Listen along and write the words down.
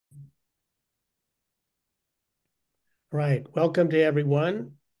All right, welcome to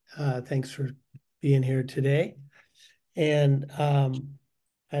everyone. Thanks for being here today. And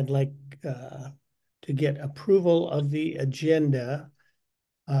I'd like to get approval of the agenda.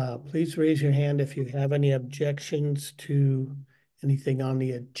 Please raise your hand if you have any objections to anything on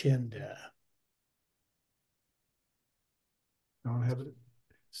the agenda. I don't have it.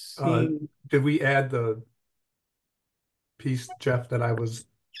 Seeing, Did we add the piece, Jeff, that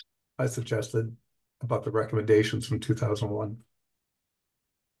I suggested about the recommendations from 2001?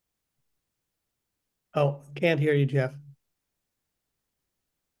 oh, can't hear you, Jeff.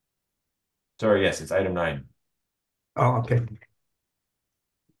 Sorry, yes, it's item 9. Oh, okay.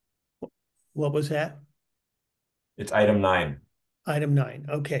 What was that? It's item 9. Item 9.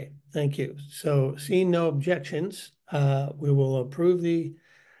 Okay, thank you. So seeing no objections, we will approve the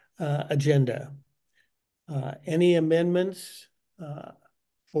agenda. Any amendments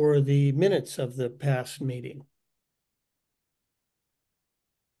for the minutes of the past meeting?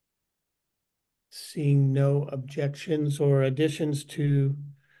 Seeing no objections or additions to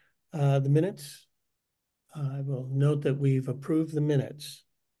the minutes, I will note that we've approved the minutes.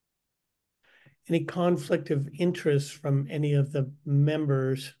 Any conflict of interest from any of the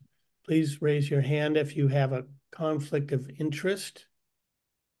members, please raise your hand if you have a conflict of interest.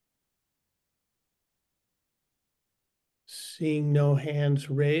 Seeing no hands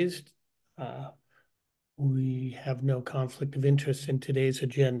raised, we have no conflict of interest in today's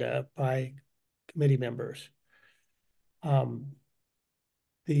agenda by committee members.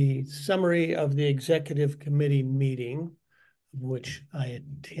 The summary of the executive committee meeting, which I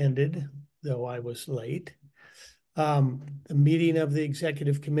attended, though I was late. The meeting of the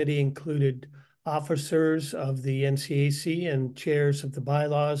executive committee included officers of the NCAC and chairs of the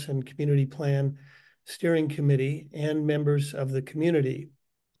bylaws and community plan steering committee and members of the community.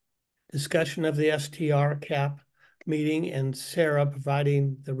 Discussion of the STR cap meeting and Sarah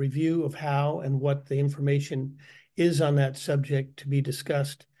providing the review of how and what the information is on that subject to be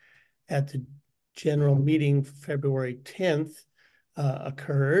discussed at the general meeting February 10th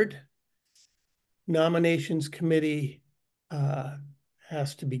occurred. Nominations committee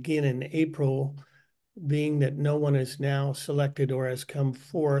has to begin in April, being that no one is now selected or has come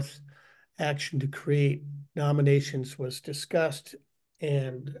forth. Action to create nominations was discussed,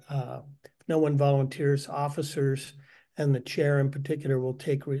 and no one volunteers. Officers and the chair in particular will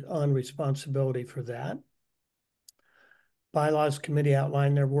take on responsibility for that. Bylaws committee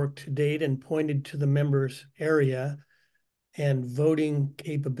outlined their work to date and pointed to the members' area and voting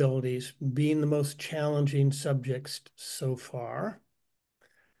capabilities being the most challenging subjects so far.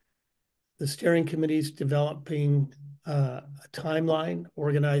 The steering committee is developing a timeline,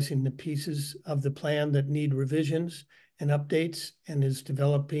 organizing the pieces of the plan that need revisions and updates, and is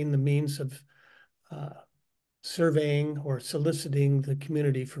developing the means of surveying or soliciting the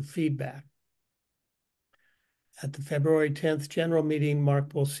community for feedback. At the February 10th general meeting,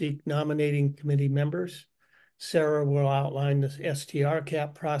 Mark will seek nominating committee members. Sarah will outline the STR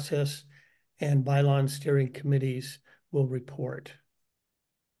cap process, and bylaw steering committees will report.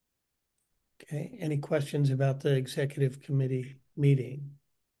 Okay, any questions about the executive committee meeting?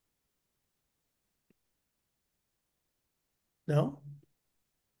 No?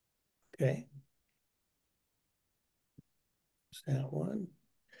 Okay. That's that one.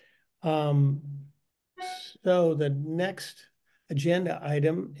 So the next agenda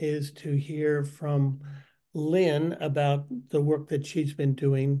item is to hear from Lynn about the work that she's been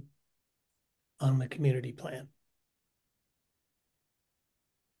doing on the community plan.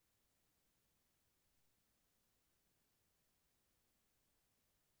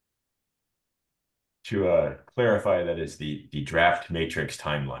 To clarify, that is the draft matrix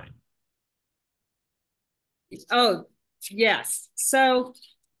timeline. Oh, yes. So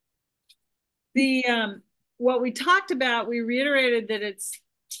the what we talked about, we reiterated that it's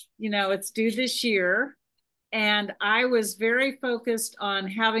due this year, and I was very focused on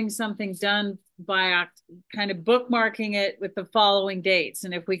having something done by kind of bookmarking it with the following dates.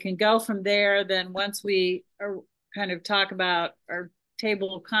 And if we can go from there, then once we kind of talk about our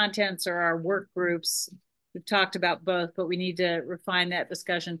table of contents or our work groups, we've talked about both, but we need to refine that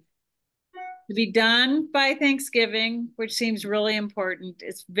discussion. To be done by Thanksgiving, which seems really important.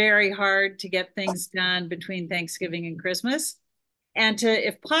 It's very hard to get things done between Thanksgiving and Christmas. And to,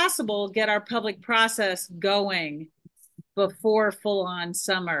 if possible, get our public process going before full-on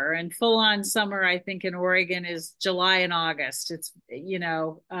summer. And full-on summer, I think in Oregon, is July and August. It's,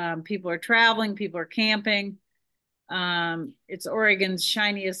 people are traveling, people are camping. It's Oregon's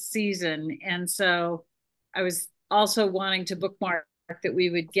shiniest season. And so I was also wanting to bookmark that we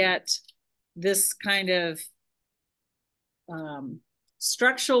would get this kind of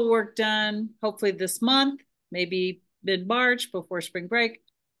structural work done, hopefully this month, maybe mid-March before spring break.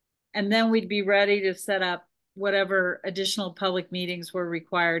 And then we'd be ready to set up whatever additional public meetings were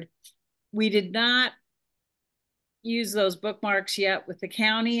required. We did not use those bookmarks yet with the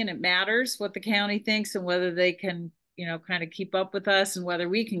county, and it matters what the county thinks and whether they can, you know, kind of keep up with us and whether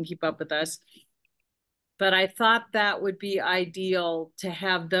we can keep up with us. But I thought that would be ideal to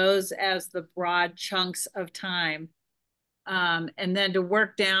have those as the broad chunks of time. And then to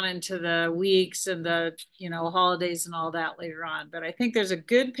work down into the weeks and the, you know, holidays and all that later on. But I think there's a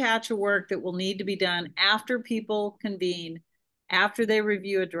good patch of work that will need to be done after people convene, after they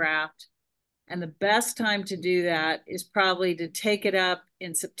review a draft. And the best time to do that is probably to take it up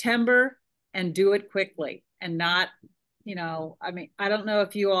in September and do it quickly and not, you know, I mean, I don't know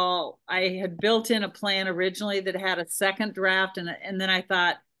if you all, I had built in a plan originally that had a second draft, and then I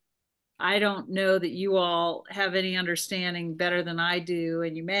thought, I don't know that you all have any understanding better than I do,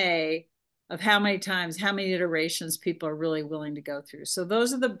 and you may, of how many times, how many iterations people are really willing to go through. So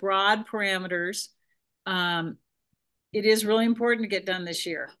those are the broad parameters. It is really important to get done this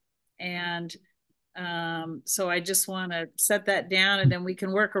year. And so I just want to set that down, and then we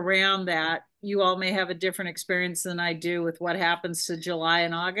can work around that. You all may have a different experience than I do with what happens to July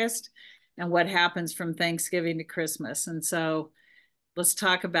and August and what happens from Thanksgiving to Christmas. And so let's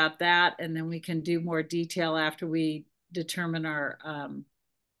talk about that, and then we can do more detail after we determine our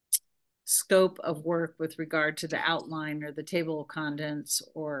scope of work with regard to the outline or the table of contents,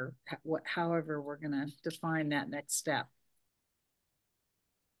 or however we're going to define that next step.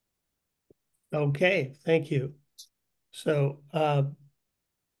 Okay, thank you. So, well,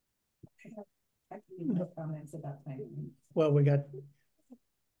 we got,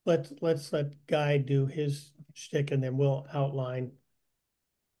 let's let Guy do his shtick, and then we'll outline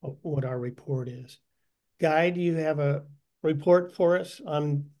what our report is. Guy, do you have a report for us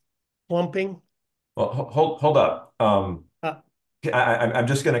on plumping? Well, hold up. I'm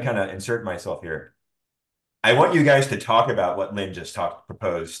just going to kind of insert myself here. I want you guys to talk about what Lynn just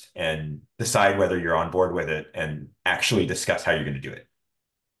proposed and decide whether you're on board with it and actually discuss how you're going to do it.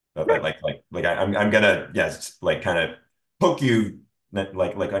 But I'm gonna, yes, like kind of poke you,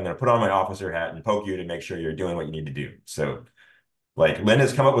 like I'm gonna put on my officer hat and poke you to make sure you're doing what you need to do. So like Lynn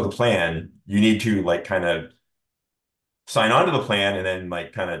has come up with a plan. You need to like kind of sign on to the plan and then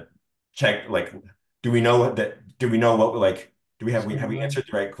like kind of check, like, do we know what like, have we answered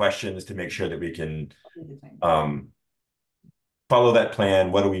the right questions to make sure that we can follow that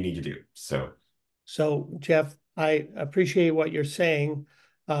plan? What do we need to do? So Jeff, I appreciate what you're saying,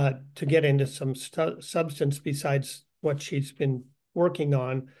 to get into some substance besides what she's been working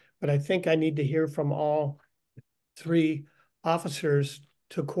on, but I think I need to hear from all three officers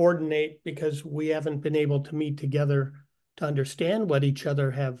to coordinate, because we haven't been able to meet together to understand what each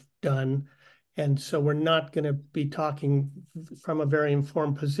other have done. And so we're not going to be talking from a very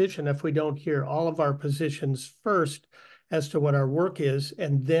informed position if we don't hear all of our positions first as to what our work is.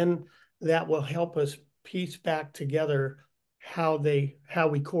 And then that will help us piece back together how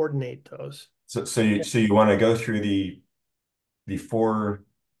we coordinate those. So you want to go through the 4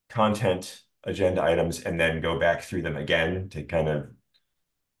 content agenda items and then go back through them again to kind of.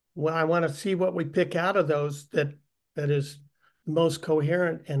 Well, I want to see what we pick out of those that is most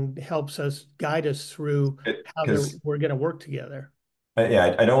coherent and helps us guide us through how we're going to work together.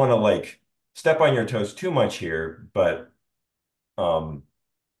 Yeah, I don't want to like step on your toes too much here, but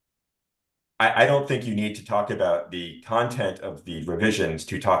I don't think you need to talk about the content of the revisions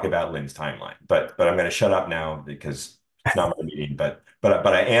to talk about Lynn's timeline. But I'm going to shut up now because it's not my meeting. But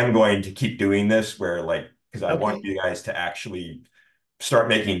I am going to keep doing this where like, because I want you guys to actually start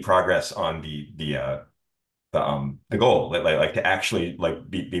making progress on the goal, like to actually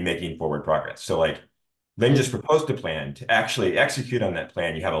like be making forward progress. So like Lynn just proposed a plan. To actually execute on that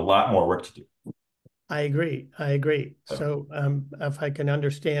plan, you have a lot more work to do. I agree. So if I can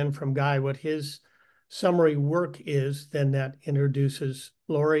understand from Guy what his summary work is, then that introduces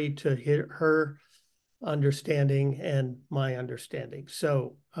Lori to her understanding and my understanding.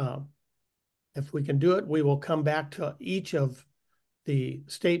 So if we can do it, we will come back to each of the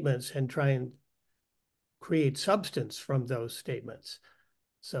statements and try and create substance from those statements.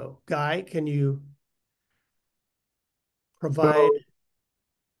 So Guy, can you provide?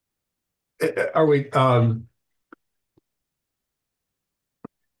 Are we, and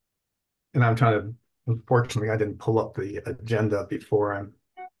I'm trying to, unfortunately, I didn't pull up the agenda before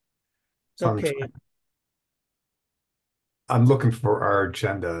Okay. I'm looking for our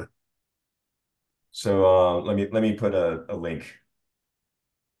agenda. So let me put a link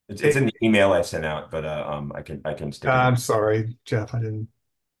It's in the email I sent out, but I can stick it. I'm sorry, Jeff, I didn't.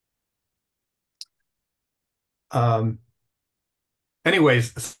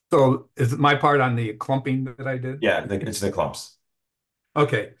 Anyways, so is it my part on the clumping that I did? Yeah, it's the clumps.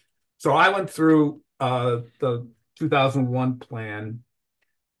 Okay, so I went through the 2001 plan,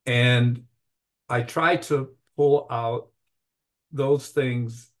 and I tried to pull out those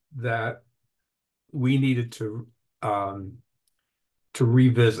things that we needed to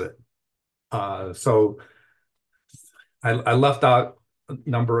revisit. So I left out a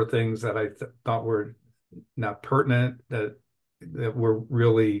number of things that I thought were not pertinent, that were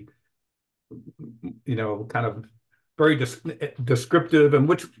really, you know, kind of very descriptive, and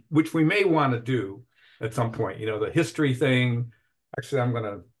which we may want to do at some point. You know, the history thing. Actually, I'm going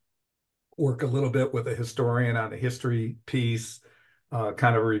to work a little bit with a historian on the history piece,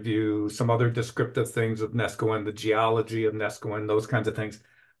 kind of review some other descriptive things of Neskowin, the geology of Neskowin, those kinds of things.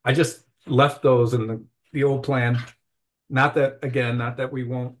 I just left those in the old plan. Not that, again, not that we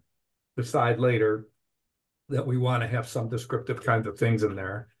won't decide later that we want to have some descriptive kinds of things in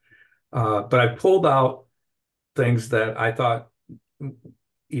there. But I pulled out things that I thought,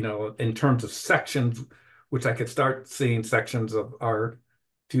 you know, in terms of sections, which I could start seeing sections of our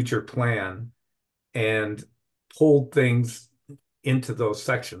future plan, and pulled things into those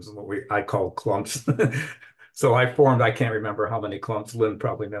sections, what I call clumps. So I can't remember how many clumps, Lynn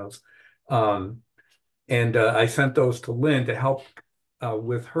probably knows. And I sent those to Lynn to help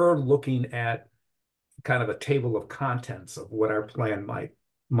with her looking at kind of a table of contents of what our plan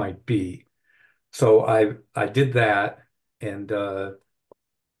might be. So I did that, and you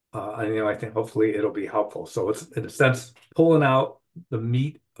know, I think hopefully it'll be helpful. So it's, in a sense, pulling out the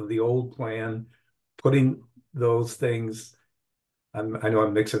meat of the old plan, putting those things. I know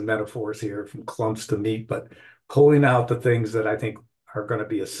I'm mixing metaphors here from clumps to meat, but pulling out the things that I think are going to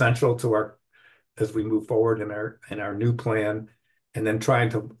be essential to our, as we move forward in our new plan, and then trying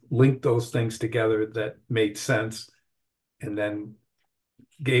to link those things together that made sense, and then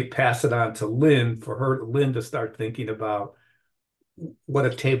pass it on to Lynn for Lynn to start thinking about what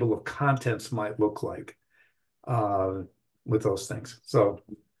a table of contents might look like with those things. So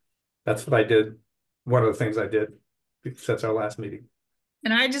that's what I did. One of the things I did since our last meeting.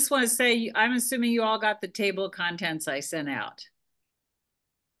 And I just want to say, I'm assuming you all got the table of contents I sent out.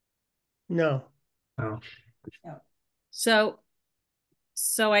 No. Oh.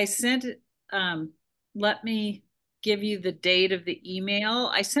 So I sent, let me give you the date of the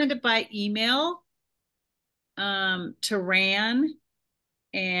email. I sent it by email to Ran,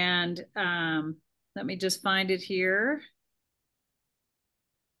 and let me just find it here.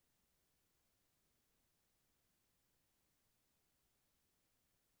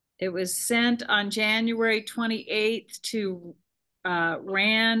 It was sent on January 28th to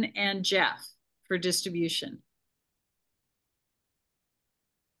Ran and Jeff for distribution.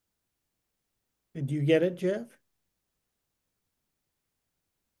 Did you get it, Jeff?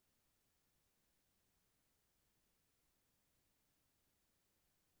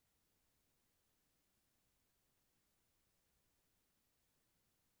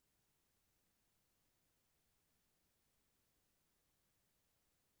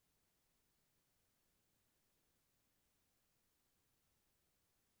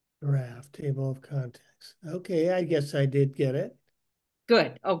 Draft table of contents. Okay, I guess I did get it.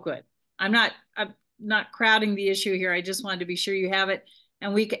 Good. Oh, good. I'm not crowding the issue here. I just wanted to be sure you have it.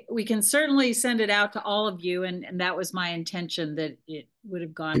 And we can certainly send it out to all of you. And that was my intention, that it would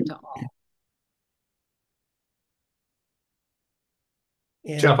have gone to all.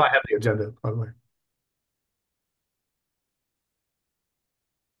 And Jeff, I have the agenda, by the way.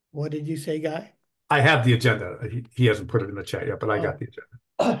 What did you say, Guy? I have the agenda. He hasn't put it in the chat yet, but I got the agenda.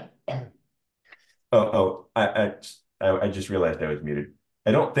 I just realized I was muted.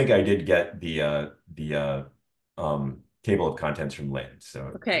 I don't think I did get the table of contents from Lynn.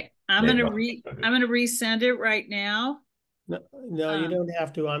 So okay, I'm gonna resend it right now. No, you don't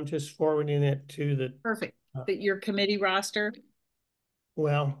have to. I'm just forwarding it to the perfect. Your committee roster.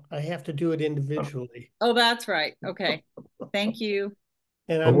 Well, I have to do it individually. Oh, that's right. Okay, thank you.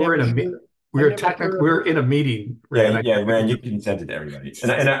 And we're in a meeting. Yeah, Rand, you can send it to everybody.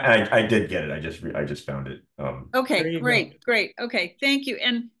 And I did get it. I just found it. Okay, great. Okay, thank you.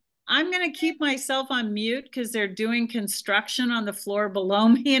 And I'm going to keep myself on mute because they're doing construction on the floor below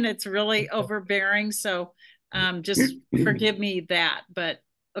me, and it's really overbearing. So just forgive me that. But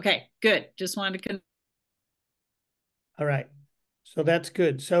okay, good. Just wanted to. All right. So that's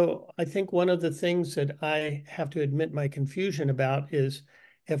good. So I think one of the things that I have to admit my confusion about is,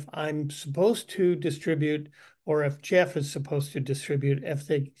 if I'm supposed to distribute or if Jeff is supposed to distribute,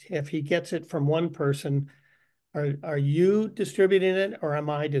 if he gets it from one person, are you distributing it or am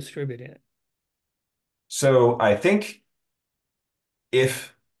I distributing it? So I think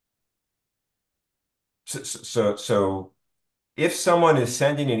if so if someone is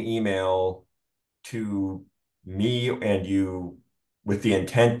sending an email to me and you with the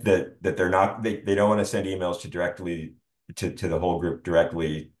intent that they're not they don't want to send emails to directly to the whole group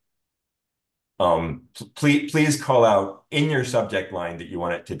directly, please call out in your subject line that you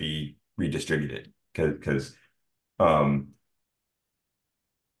want it to be redistributed because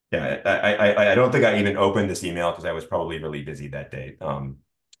yeah, I don't think I even opened this email because I was probably really busy that day.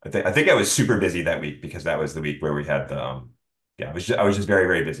 I think I was super busy that week because that was the week where we had the yeah, I was just very,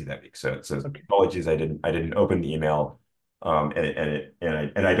 very busy that week. So Okay. apologies, I didn't open the email.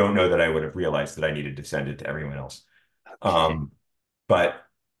 And I don't know that I would have realized that I needed to send it to everyone else. But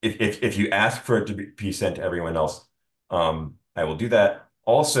if you ask for it to be sent to everyone else, I will do that.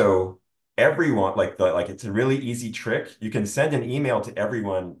 Also, everyone like it's a really easy trick. You can send an email to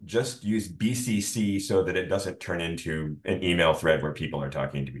everyone, just use BCC so that it doesn't turn into an email thread where people are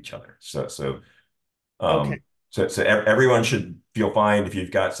talking to each other. Okay. So everyone should feel fine if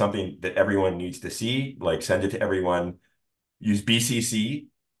you've got something that everyone needs to see, like send it to everyone, use BCC,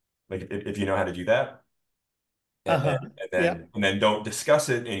 like if you know how to do that. And then don't discuss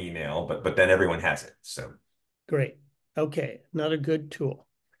it in email, but then everyone has it. So Great. Okay, another good tool.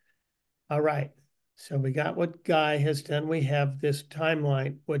 All right. So we got what Guy has done. We have this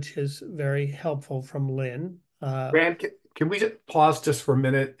timeline, which is very helpful from Lynn. Rand, can we just pause just for a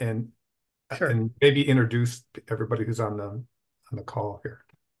minute and Sure. maybe introduce everybody who's on the call here?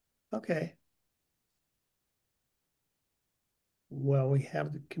 Okay. Well, we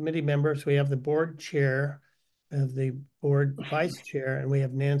have the committee members, we have the board chair, we have the board vice chair, and we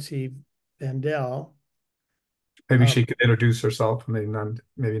have Nancy Vandell. Maybe she could introduce herself. Maybe not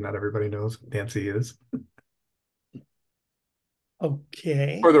everybody knows who Nancy is.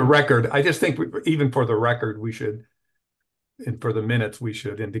 Okay. For the record, I just think even for the record, we should, and for the minutes, we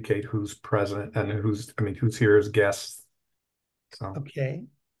should indicate who's present and who's here as guests. So Okay.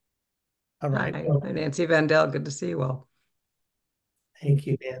 All right. Hi, I'm Nancy Vandell. Good to see you all. Thank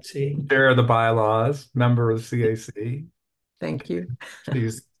you, Nancy. chair of the bylaws, member of the CAC. Thank you.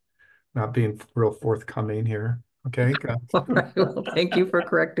 She's not being real forthcoming here. Okay. All right. Well, thank you for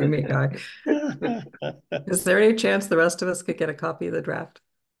correcting me, Guy. Is there any chance the rest of us could get a copy of the draft?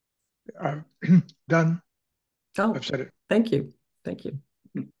 Done. Oh, I've said it. thank you. Thank you.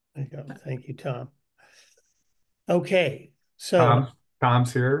 There you go. Thank you, Tom. Okay, so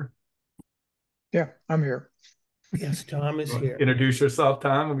Tom's here. Yeah, I'm here. yes, Tom is here. Introduce yourself,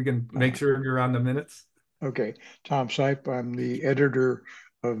 Tom, and we can make sure you're on the minutes. Okay, Tom Sipe. I'm the editor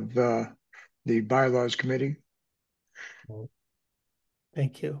of the bylaws committee.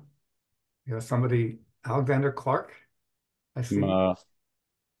 Thank you. Yeah, somebody, Alexander Clark. I see. I'm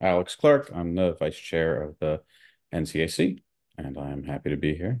Alex Clark. I'm the vice chair of the NCAC, and I'm happy to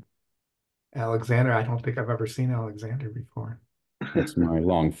be here. Alexander, I don't think I've ever seen Alexander before. That's my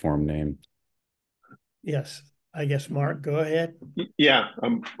long form name. Yes, I guess Mark, go ahead. Yeah,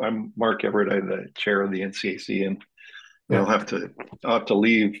 I'm Mark Everett. I'm the chair of the NCAC, and I'll have to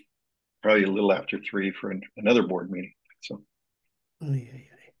leave probably a little after 3 for another board meeting. So, okay.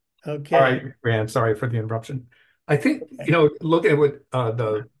 All right, Rand, sorry for the interruption. I think, look at what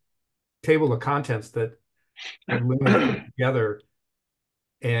the table of contents that Lynn put together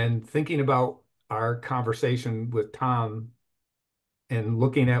and thinking about our conversation with Tom and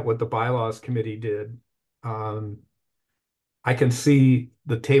looking at what the bylaws committee did, I can see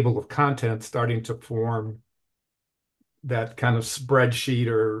the table of contents starting to form that kind of spreadsheet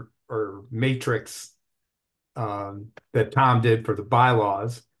or matrix that Tom did for the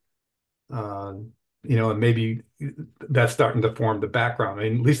bylaws. And maybe that's starting to form the background. I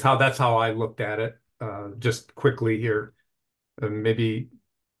mean, at least that's how I looked at it, just quickly here. Maybe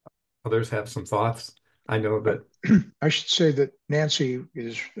others have some thoughts. I know that I should say that Nancy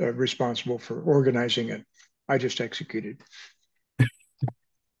is responsible for organizing it. I just executed.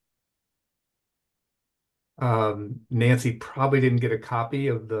 Nancy probably didn't get a copy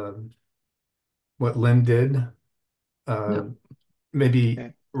of what Lynn did. No.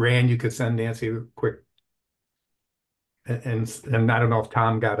 Maybe Rand, you could send Nancy a quick, and I don't know if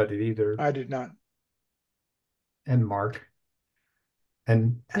Tom got it either. I did not. And Mark.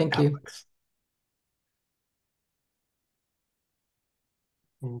 And Thank Alex.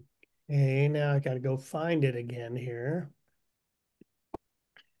 you. Okay, now I got to go find it again here.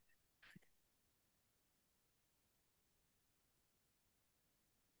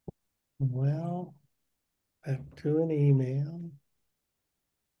 Well, back to an email.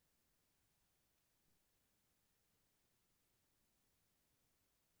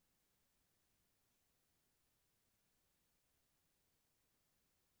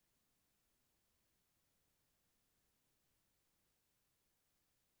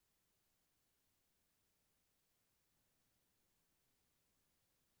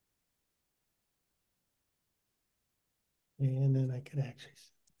 And then I could actually.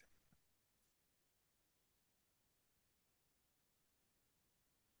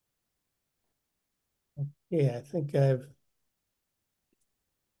 Yeah, I think who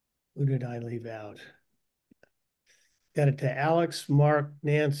did I leave out? Got it to Alex, Mark,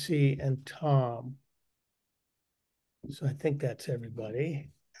 Nancy, and Tom. So I think that's everybody.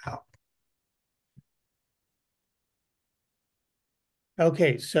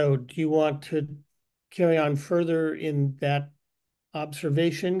 Okay, so do you want to carry on further in that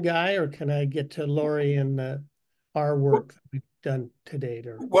observation, Guy, or can I get to Lori and our work that we've done to date?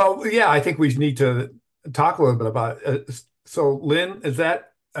 Or Well, yeah, I think we need to talk a little bit about it. So Lynn, is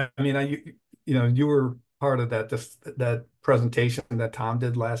that, I mean, you were part of that presentation that Tom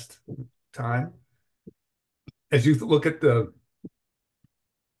did last time. As you look at the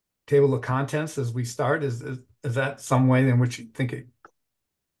table of contents as we start, is that some way in which you think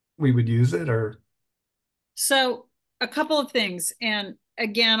we would use it, or? So a couple of things. And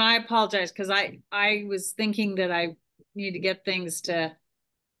again, I apologize because I was thinking that I need to get things to,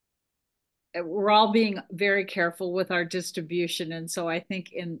 we're all being very careful with our distribution. And so I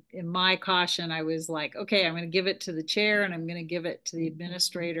think in my caution, I was like, okay, I'm going to give it to the chair and I'm going to give it to the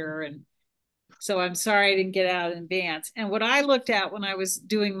administrator. And so I'm sorry I didn't get out in advance. And what I looked at when I was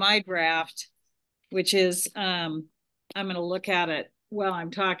doing my draft, which is, I'm going to look at it while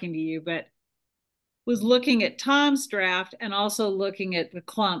I'm talking to you, but was looking at Tom's draft and also looking at the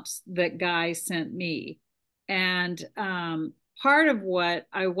clumps that Guy sent me. And part of what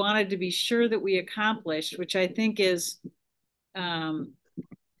I wanted to be sure that we accomplished, which I think is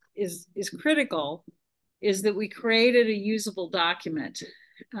critical, is that we created a usable document,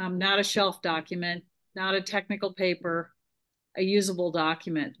 not a shelf document, not a technical paper, a usable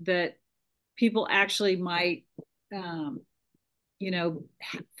document that people actually might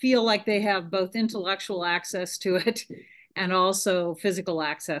feel like they have both intellectual access to it and also physical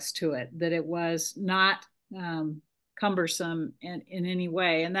access to it, that it was not cumbersome in any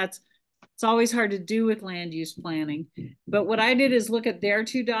way. And it's always hard to do with land use planning. But what I did is look at their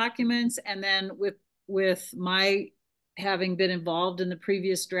two documents, and then with my having been involved in the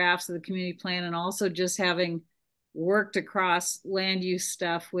previous drafts of the community plan, and also just having worked across land use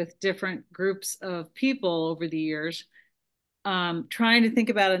stuff with different groups of people over the years, trying to think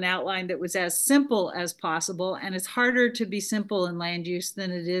about an outline that was as simple as possible. And it's harder to be simple in land use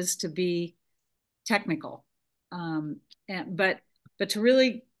than it is to be technical. But to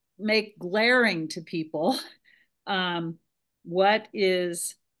really make glaring to people, what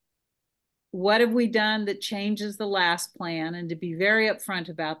have we done that changes the last plan, and to be very upfront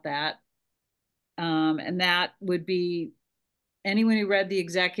about that. And that would be, anyone who read the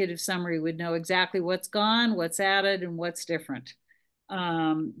executive summary would know exactly what's gone, what's added, and what's different.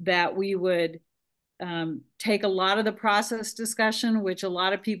 That we would take a lot of the process discussion, which a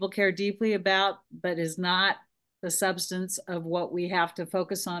lot of people care deeply about, but is not the substance of what we have to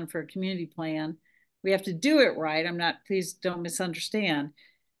focus on for a community plan. We have to do it right. Please don't misunderstand.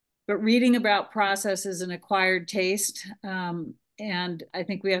 But reading about process is an acquired taste. And I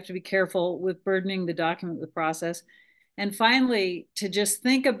think we have to be careful with burdening the document with process. And finally, to just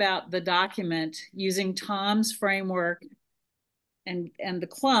think about the document using Tom's framework and the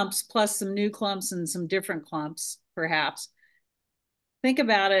clumps, plus some new clumps and some different clumps, perhaps. Think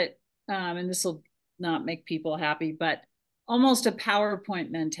about it, and this will not make people happy, but almost a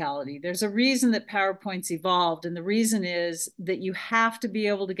PowerPoint mentality. There's a reason that PowerPoint's evolved, and the reason is that you have to be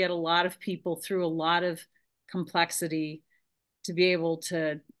able to get a lot of people through a lot of complexity to be able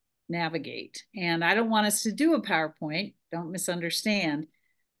to navigate. And I don't want us to do a PowerPoint, don't misunderstand,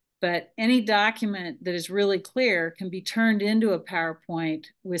 but any document that is really clear can be turned into a PowerPoint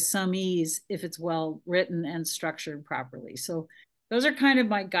with some ease if it's well written and structured properly. So those are kind of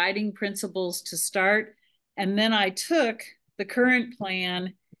my guiding principles to start. And then I took the current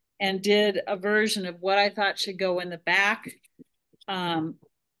plan and did a version of what I thought should go in the back, in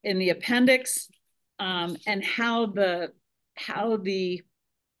the appendix, and how the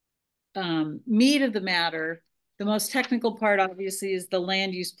meat of the matter. The most technical part, obviously, is the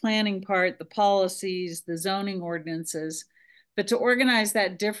land use planning part, the policies, the zoning ordinances, but to organize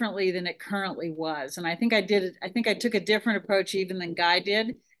that differently than it currently was. And I think I took a different approach even than Guy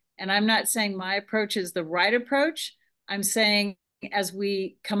did. And I'm not saying my approach is the right approach. I'm saying as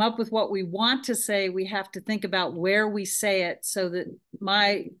we come up with what we want to say, we have to think about where we say it, so that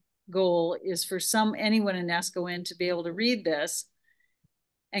my goal is for anyone in ESCON to be able to read this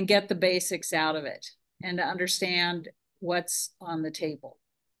and get the basics out of it and to understand what's on the table.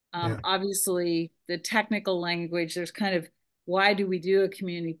 Obviously, the technical language, there's kind of, why do we do a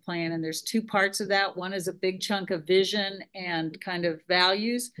community plan? And there's two parts of that. One is a big chunk of vision and kind of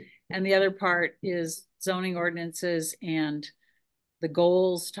values. And the other part is zoning ordinances and the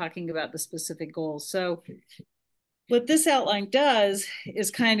goals, talking about the specific goals. So what this outline does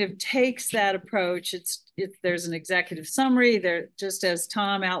is kind of takes that approach. There's an executive summary there, just as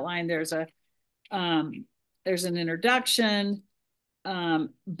Tom outlined, there's an introduction.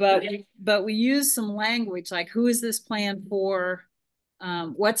 But we use some language like, who is this plan for?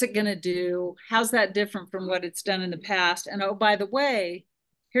 What's it going to do? How's that different from what it's done in the past? And oh, by the way,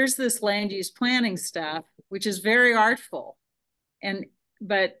 here's this land use planning stuff, which is very artful.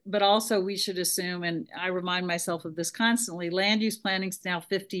 But also we should assume, and I remind myself of this constantly, land use planning is now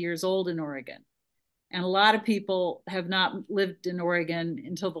 50 years old in Oregon. And a lot of people have not lived in Oregon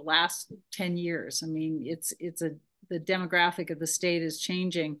until the last 10 years. I mean, the demographic of the state is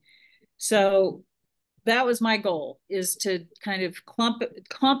changing. So that was my goal, is to kind of clump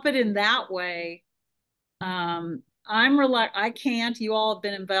it in that way. I can't, you all have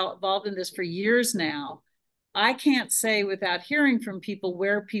been involved in this for years now. I can't say without hearing from people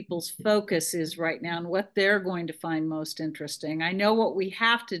where people's focus is right now and what they're going to find most interesting. I know what we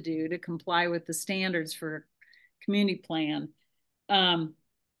have to do to comply with the standards for a community plan.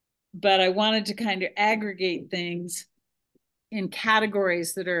 But I wanted to kind of aggregate things in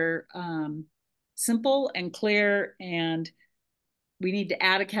categories that are simple and clear. And we need to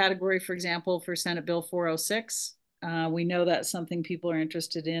add a category, for example, for Senate Bill 406. We know that's something people are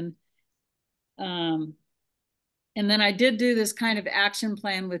interested in. And then I did do this kind of action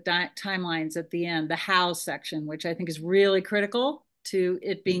plan with timelines at the end, the how section, which I think is really critical to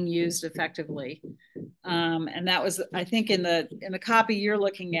it being used effectively. And that was, I think, in the copy you're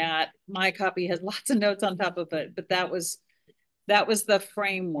looking at, my copy has lots of notes on top of it, but that was the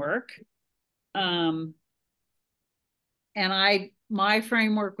framework. And my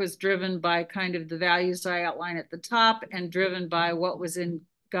framework was driven by kind of the values I outlined at the top, and driven by what was in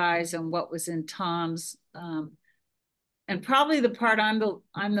Guy's and what was in Tom's. And probably the part I'm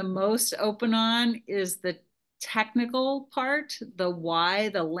the most open on is the technical part, the why,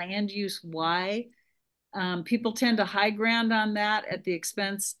 the land use why. People tend to high ground on that at the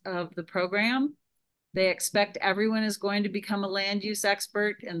expense of the program. They expect everyone is going to become a land use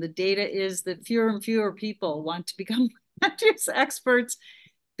expert, and the data is that fewer and fewer people want to become land use experts.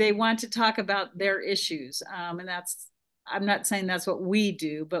 They want to talk about their issues. And I'm not saying that's what we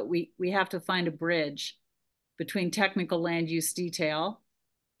do, but we have to find a bridge between technical land use detail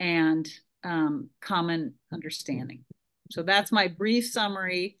and common understanding. So that's my brief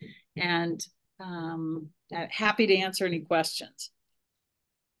summary, and happy to answer any questions.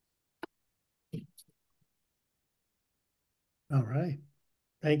 All right.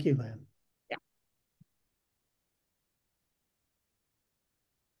 Thank you, Lynn. Yeah.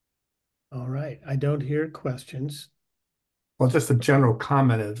 All right. I don't hear questions. Well, just a general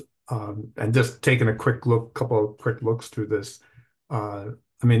comment is, and just taking a couple of quick looks through this. I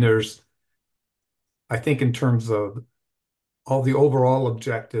mean, I think in terms of all the overall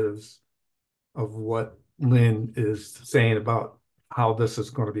objectives of what Lynn is saying about how this is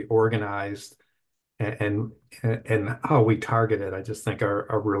going to be organized and how we target it, I just think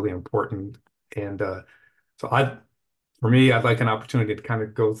are really important. And so for me, I'd like an opportunity to kind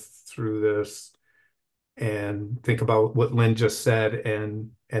of go through this and think about what Lynn just said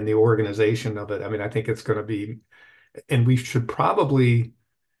and the organization of it. I mean, I think it's going to be, and we should probably,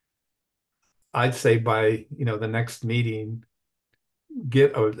 I'd say by, the next meeting,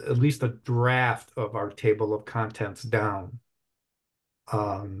 get at least a draft of our table of contents down.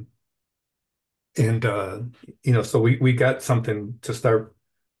 So we got something to start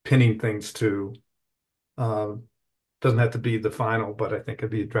pinning things to. Doesn't have to be the final, but I think it'd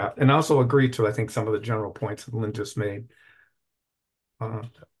be a draft. And also agree to, I think, some of the general points that Lynn just made.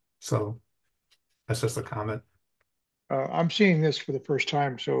 So that's just a comment. I'm seeing this for the first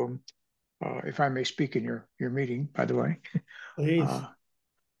time, so if I may speak in your meeting, by the way. Please.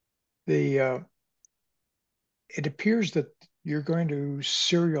 It appears that you're going to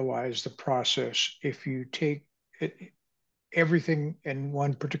serialize the process if you take everything in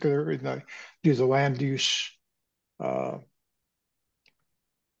one particular, do the land use.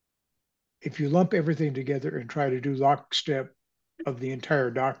 If you lump everything together and try to do lockstep of the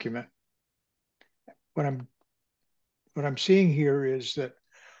entire document. What I'm seeing here is that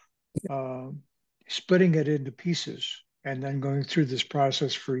splitting it into pieces and then going through this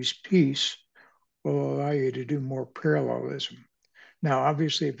process for each piece will allow you to do more parallelism. Now,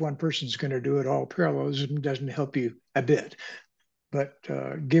 obviously, if one person's going to do it all, parallelism doesn't help you a bit. But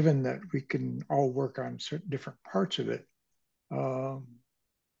given that we can all work on certain different parts of it,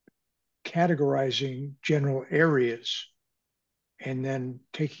 categorizing general areas and then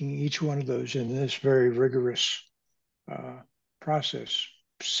taking each one of those in this very rigorous process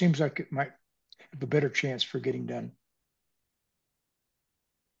seems like it might have a better chance for getting done.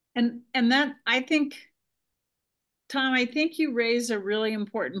 And that, I think, Tom, I think you raised a really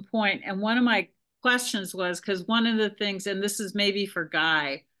important point. And one of my questions was, because one of the things, and this is maybe for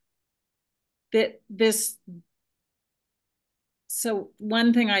Guy, so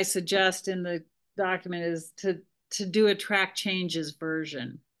one thing I suggest in the document is to do a track changes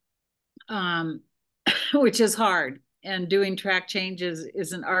version, which is hard. And doing track changes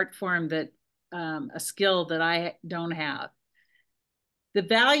is an art form that, a skill that I don't have. The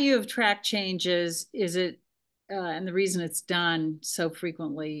value of track changes is and the reason it's done so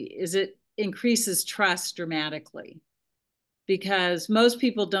frequently is it increases trust dramatically, because most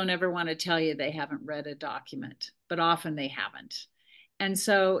people don't ever want to tell you they haven't read a document, but often they haven't. And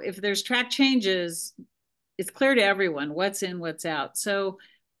so if there's track changes, it's clear to everyone what's in, what's out. So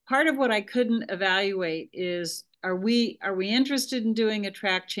part of what I couldn't evaluate is, are we interested in doing a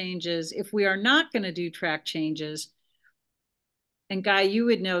track changes? If we are not going to do track changes, and Guy, you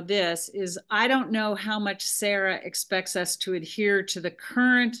would know this, is I don't know how much Sarah expects us to adhere to the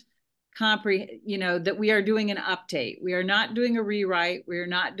current that we are doing an update. We are not doing a rewrite. We are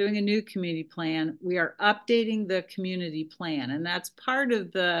not doing a new community plan. We are updating the community plan. And that's part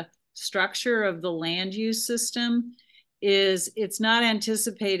of the structure of the land use system. Is it's not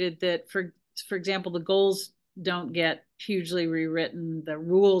anticipated that, for example, the goals don't get hugely rewritten. The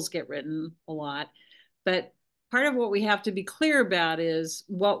rules get written a lot. But part of what we have to be clear about is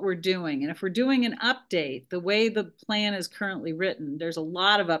what we're doing. And if we're doing an update, the way the plan is currently written, there's a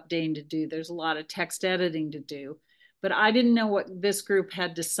lot of updating to do. There's a lot of text editing to do. But I didn't know what this group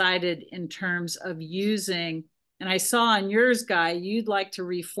had decided in terms of using, and I saw on yours, Guy, you'd like to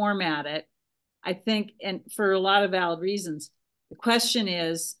reformat it. I think, and for a lot of valid reasons. The question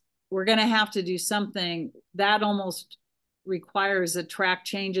is, we're going to have to do something that almost requires a track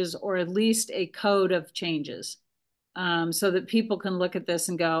changes, or at least a code of changes, so that people can look at this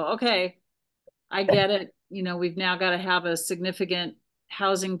and go, okay, I get it. We've now got to have a significant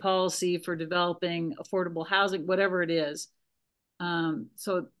housing policy for developing affordable housing, whatever it is.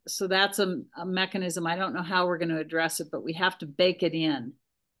 So that's a mechanism. I don't know how we're going to address it, but we have to bake it in.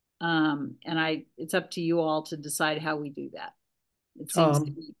 And it's up to you all to decide how we do that. It seems to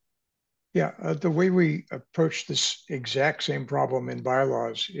be. Yeah, the way we approach this exact same problem in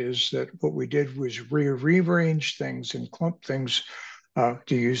bylaws is that what we did was rearrange things and clump things, to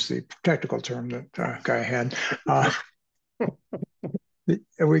use the technical term that Guy had.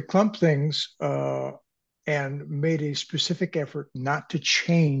 We clumped things and made a specific effort not to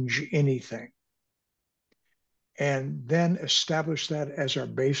change anything, and then establish that as our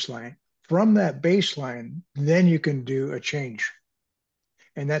baseline. From that baseline, then you can do a change.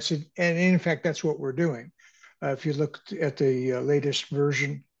 And that's it. And in fact, that's what we're doing. If you look at the latest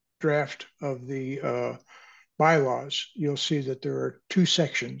version draft of the bylaws, you'll see that there are 2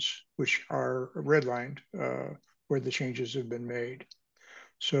 sections which are redlined where the changes have been made.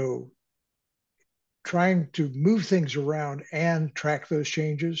 So trying to move things around and track those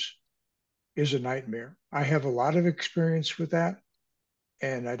changes is a nightmare. I have a lot of experience with that,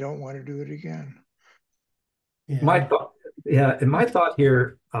 and I don't want to do it again. Yeah. My thought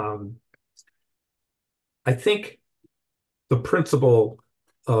here, I think the principle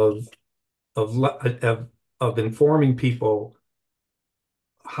of informing people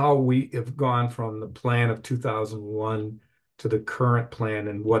how we have gone from the plan of 2001 to the current plan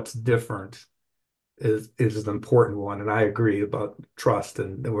and what's different is an important one. And I agree about trust,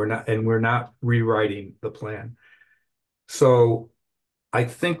 and we're not rewriting the plan. So I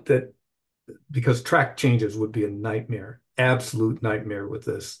think that, because track changes would be a nightmare, absolute nightmare with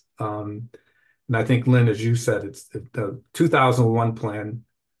this. And I think, Lynn, as you said, it's the 2001 plan,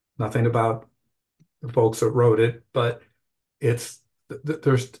 nothing about the folks that wrote it, but it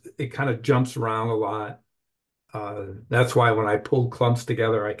kind of jumps around a lot. That's why when I pulled clumps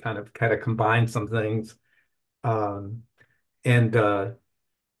together, I kind of combined some things.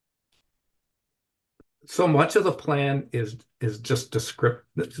 So much of the plan is just descriptive.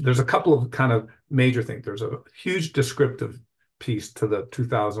 There's a couple of kind of major things. There's a huge descriptive piece to the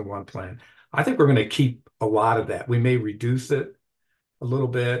 2001 plan. I think we're going to keep a lot of that. We may reduce it a little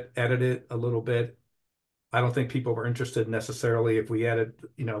bit, edit it a little bit. I don't think people were interested necessarily if we added,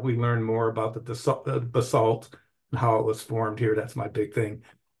 we learned more about the basalt and how it was formed here. That's my big thing.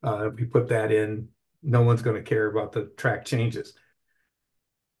 If we put that in, no one's going to care about the track changes.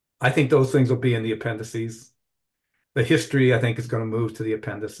 I think those things will be in the appendices. The history, I think, is going to move to the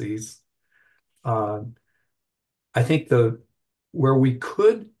appendices. I think where we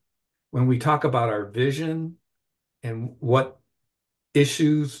could, when we talk about our vision and what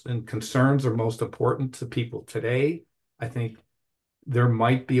issues and concerns are most important to people today, I think there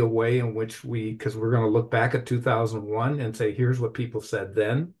might be a way in which because we're going to look back at 2001 and say, here's what people said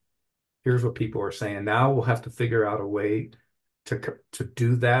then. Here's what people are saying now. We'll have to figure out a way to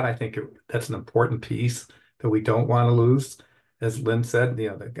do that. I think that's an important piece that we don't want to lose. As Lynn said,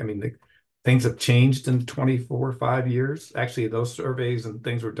 things have changed in 24 or 5 years. Actually, those surveys and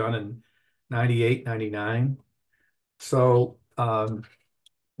things were done in 98, 99. So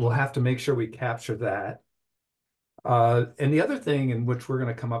we'll have to make sure we capture that. And the other thing in which we're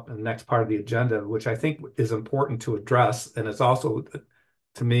going to come up in the next part of the agenda, which I think is important to address, and it's also,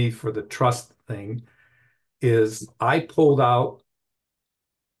 to me, for the trust thing, is I pulled out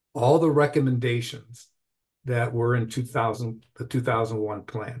all the recommendations that were in the 2001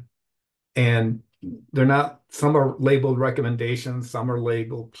 plan. And they're not, some are labeled recommendations, some are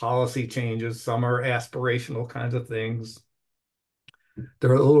labeled policy changes, some are aspirational kinds of things.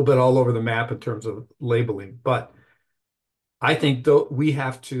 They're a little bit all over the map in terms of labeling, but I think we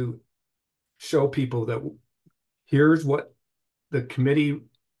have to show people that here's what the committee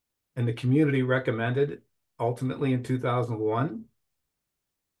and the community recommended ultimately in 2001.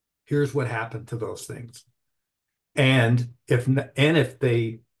 Here's what happened to those things. And if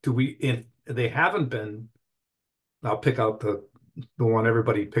they haven't been, I'll pick out the one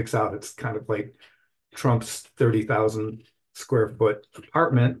everybody picks out. It's kind of like Trump's 30,000 square foot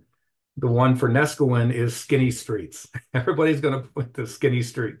apartment. The one for Neskowin is skinny streets. Everybody's going to point to skinny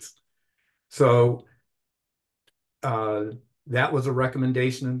streets. So that was a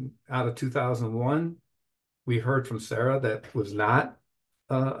recommendation out of 2001. We heard from Sarah that was not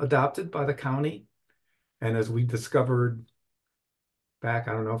adopted by the county. And as we discovered back,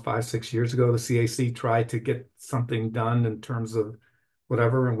 I don't know, 5, 6 years ago, the CAC tried to get something done in terms of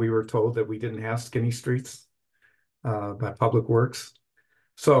whatever, and we were told that we didn't have skinny streets by Public Works.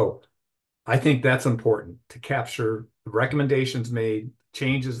 So I think that's important to capture the recommendations made,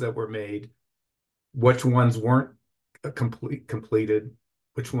 changes that were made, which ones weren't completed,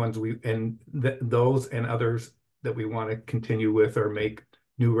 which ones those and others that we want to continue with or make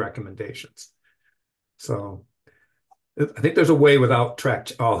new recommendations. So I think there's a way without track.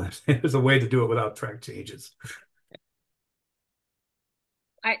 There's a way to do it without track changes.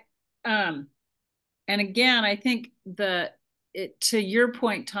 And again, I think to your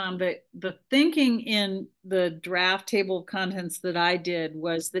point, Tom, the thinking in the draft table of contents that I did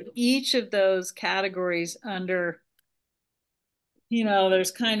was that each of those categories under,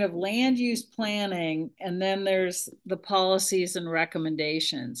 there's kind of land use planning, and then there's the policies and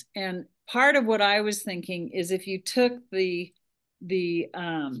recommendations. And part of what I was thinking is if you took the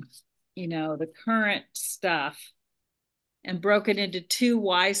current stuff and broke it into 2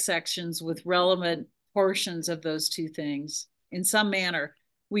 Y sections with relevant portions of those 2 things in some manner,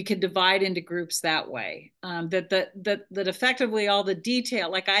 we could divide into groups that way. That effectively all the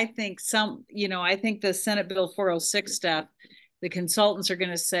detail, like I think I think the Senate Bill 406 stuff, the consultants are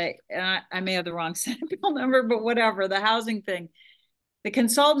going to say, I may have the wrong Senate Bill number, but whatever, the housing thing, the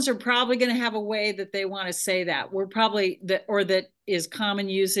consultants are probably going to have a way that they want to say that. We're probably that is common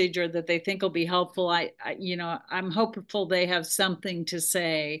usage, or that they think will be helpful. I'm hopeful they have something to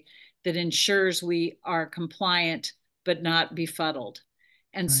say that ensures we are compliant but not befuddled.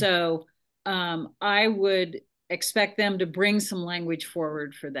 And right. So I would expect them to bring some language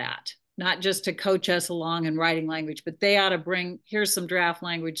forward for that, not just to coach us along in writing language, but they ought to bring, here's some draft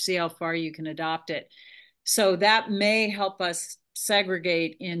language, see how far you can adopt it. So that may help us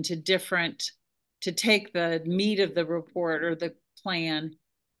segregate into to take the meat of the report or the plan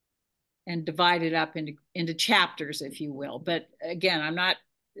and divide it up into chapters, if you will. But again,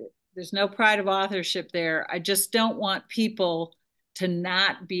 there's no pride of authorship there. I just don't want people to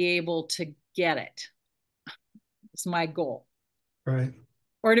not be able to get it. It's my goal. Right.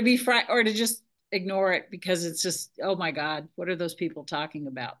 Or to or to just ignore it because it's just, oh my God, what are those people talking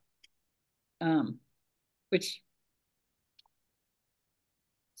about?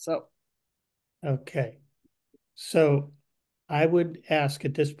 Okay. So I would ask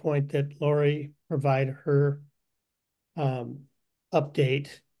at this point that Lori provide her update,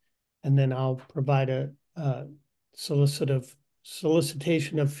 and then I'll provide a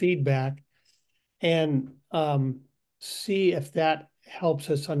solicitation of feedback, and see if that helps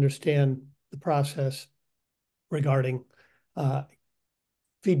us understand the process regarding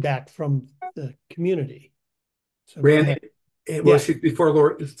feedback from the community. So Randy, Yeah. before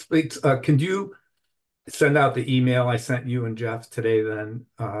Laura speaks, can you send out the email I sent you and Jeff today then?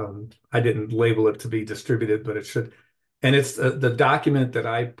 I didn't label it to be distributed, but it should. And it's the document that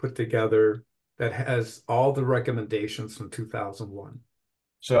I put together that has all the recommendations from 2001.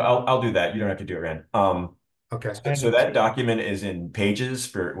 So I'll do that. You don't have to do it, Rand. Okay. So that document is in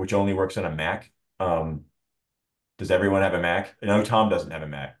Pages which only works on a Mac. Does everyone have a Mac? I know Tom doesn't have a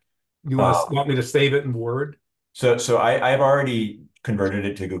Mac. You want me to save it in Word? So I've already converted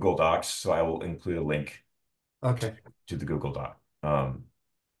it to Google Docs, so I will include a link Okay. to the Google Doc. Okay.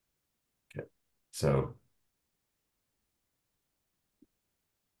 So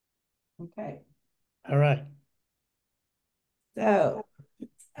Okay. All right. So,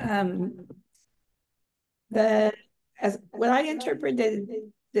 as what I interpreted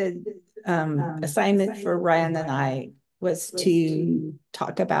the assignment for Ryan and I was to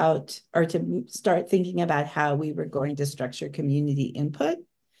talk about, or to start thinking about how we were going to structure community input.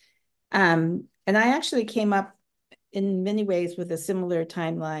 And I actually came up in many ways with a similar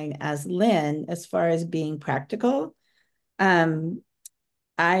timeline as Lynn, as far as being practical.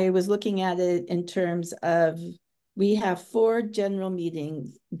 I was looking at it in terms of, we have 4 general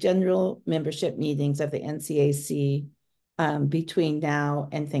membership meetings of the NCAC between now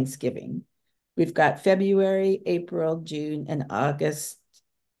and Thanksgiving. We've got February, April, June, and August.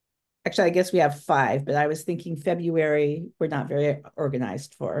 Actually, I guess we have 5, but I was thinking February, we're not very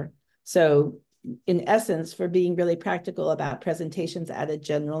organized for. So in essence, for being really practical about presentations at a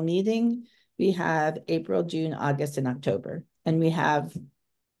general meeting, we have April, June, August, and October. And we have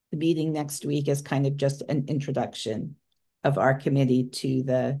the meeting next week as kind of just an introduction of our committee to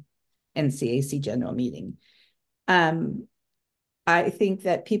the NCAC general meeting. I think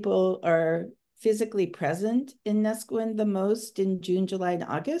that people are physically present in Neskowin the most in June, July, and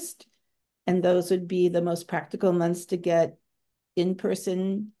August. And those would be the most practical months to get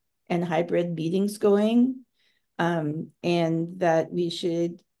in-person and hybrid meetings going. And that we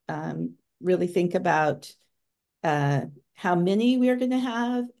should really think about how many we are going to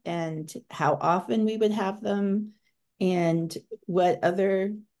have and how often we would have them, and what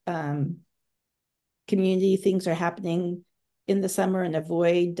other community things are happening in the summer, and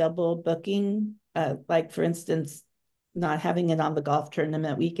avoid double booking. Like, for instance, not having it on the golf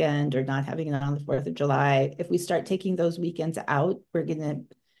tournament weekend or not having it on the 4th of July. If we start taking those weekends out, we're going to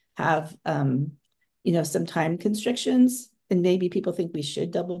have, some time constrictions, and maybe people think we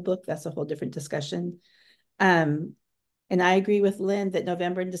should double book. That's a whole different discussion. And I agree with Lynn that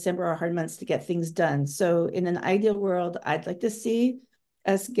November and December are hard months to get things done. So in an ideal world, I'd like to see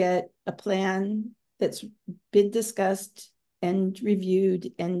us get a plan that's been discussed and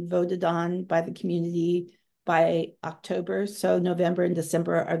reviewed and voted on by the community by October. So November and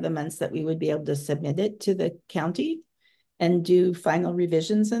December are the months that we would be able to submit it to the county and do final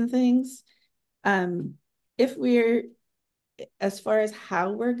revisions and things. If we're, as far as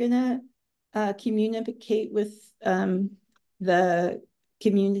how we're gonna communicate with the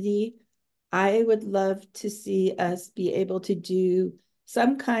community, I would love to see us be able to do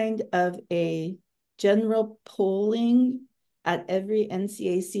some kind of a general polling at every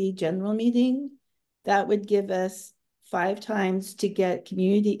NCAC general meeting. That would give us 5 times to get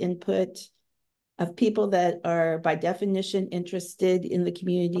community input of people that are by definition interested in the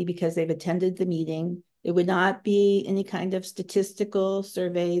community because they've attended the meeting. It would not be any kind of statistical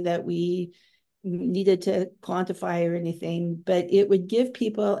survey that we needed to quantify or anything, but it would give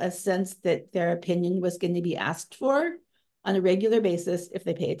people a sense that their opinion was going to be asked for on a regular basis if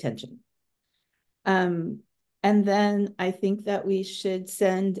they pay attention. And then I think that we should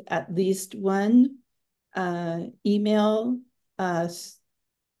send at least one email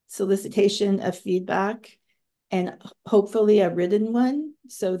solicitation of feedback, and hopefully a written one,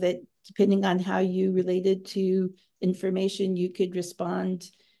 so that depending on how you related to information, you could respond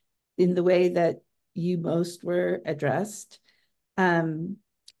in the way that you most were addressed. I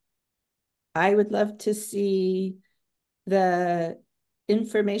would love to see the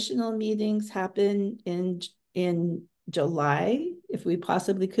informational meetings happen in July, if we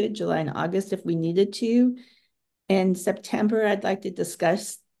possibly could, July and August if we needed to. In September, I'd like to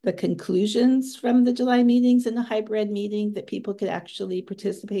discuss the conclusions from the July meetings in a hybrid meeting that people could actually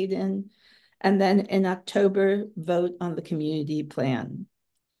participate in. And then in October, vote on the community plan.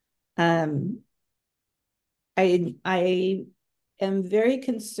 I am very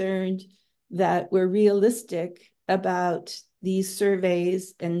concerned that we're realistic about these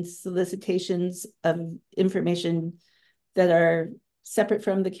surveys and solicitations of information that are separate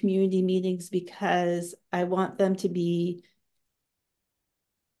from the community meetings, because I want them to be,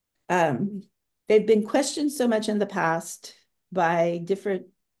 they've been questioned so much in the past by different,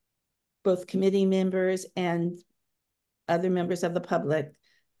 both committee members and other members of the public,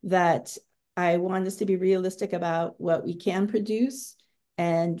 that I want us to be realistic about what we can produce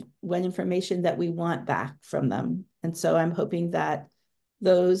and what information that we want back from them. And so I'm hoping that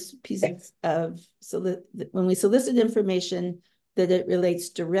those pieces of, when we solicit information, that it relates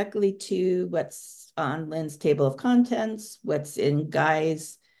directly to what's on Lynn's table of contents, what's in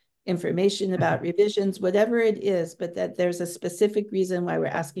Guy's information about revisions, whatever it is, but that there's a specific reason why we're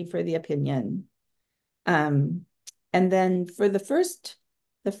asking for the opinion. And then for the first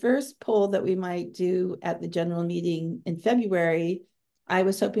poll that we might do at the general meeting in February, I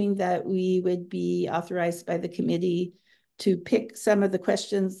was hoping that we would be authorized by the committee to pick some of the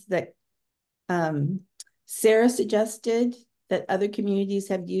questions that Sarah suggested that other communities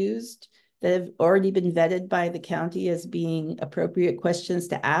have used, that have already been vetted by the county as being appropriate questions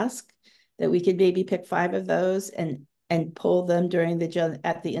to ask, that we could maybe pick 5 of those and pull them during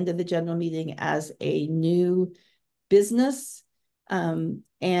at the end of the general meeting as a new business.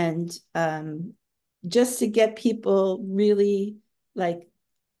 Just to get people really like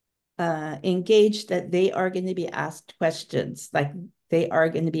engaged that they are going to be asked questions, like they are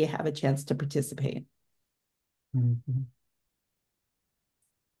going to have a chance to participate. Mm-hmm.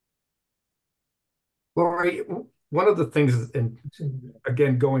 Lori, one of the things, and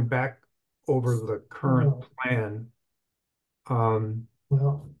again, going back over the current plan.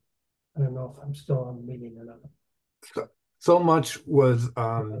 Well, I don't know if I'm still on the meeting or not. So much was.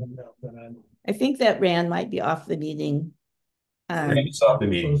 I don't know, but I think that Rand might be off the meeting. Rand's off the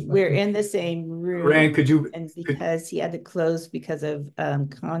meeting. We're in the same room. Rand, could you? And because he had to close because of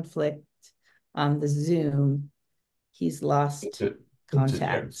conflict on the Zoom, he's lost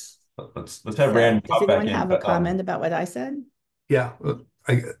contacts. Let's have Rand does pop back anyone in. have a comment about what I said? Yeah,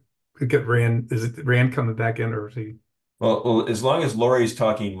 I get Rand. Is it Rand coming back in, or is he? Well, as long as Lori's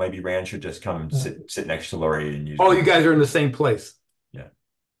talking, maybe Rand should just come and sit next to Lori and use. Oh, you guys are in the same place. Yeah.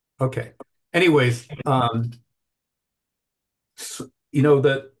 Okay. Anyways, so, you know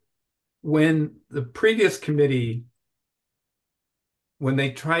that when the previous committee, when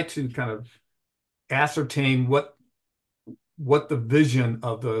they tried to kind of ascertain what the vision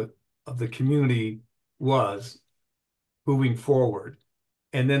of the community was moving forward,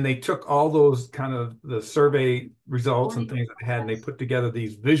 and then they took all those kind of the survey results and things that they had, and they put together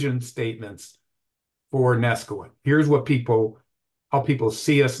these vision statements for Nescoin. Here's what how people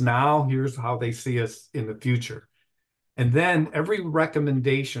see us now. Here's how they see us in the future. And then every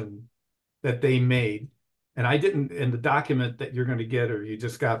recommendation that they made, and I didn't, in the document that you're going to get or you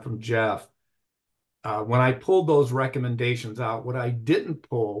just got from Jeff, when I pulled those recommendations out, what I didn't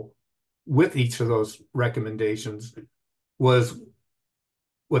pull with each of those recommendations was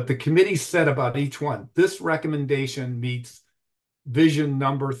what the committee said about each one. This recommendation meets vision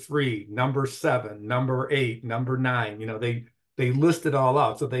number 3, number 7, number 8, number 9. You know, they listed all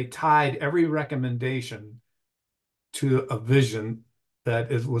out. So they tied every recommendation to a vision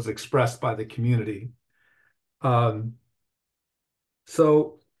that was expressed by the community. So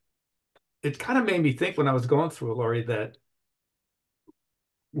it kind of made me think when I was going through it, Lori, that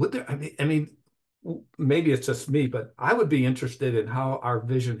would there, I mean, maybe it's just me, but I would be interested in how our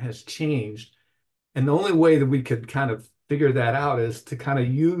vision has changed. And the only way that we could kind of figure that out is to kind of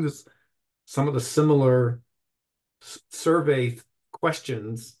use some of the similar survey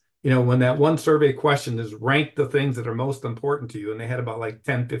questions. You know, when that one survey question is rank the things that are most important to you, and they had about like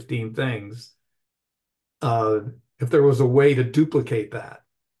 10, 15 things. If there was a way to duplicate that,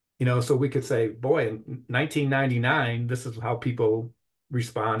 you know, so we could say, boy, in 1999, this is how people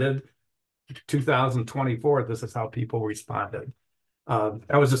responded. 2024, this is how people responded.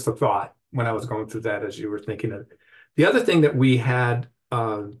 That was just a thought when I was going through that as you were thinking of it. The other thing that we had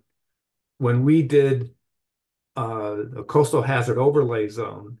when we did the coastal hazard overlay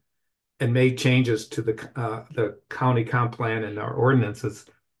zone and made changes to the county comp plan and our ordinances,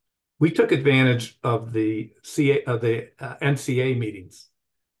 we took advantage of the NCA meetings.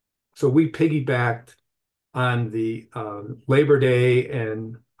 So we piggybacked on the Labor Day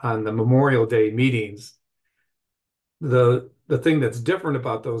and on the Memorial Day meetings. The thing that's different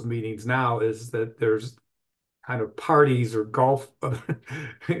about those meetings now is that there's kind of parties or golf.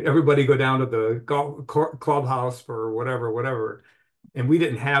 Everybody go down to the golf clubhouse for whatever. And we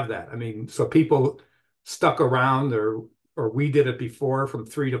didn't have that. I mean, so people stuck around, or or we did it before from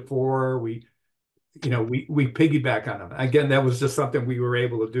 3 to 4. We piggyback on them. Again, that was just something we were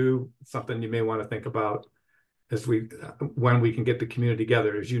able to do, something you may want to think about as when we can get the community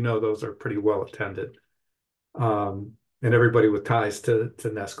together. As you know, those are pretty well attended. And everybody with ties to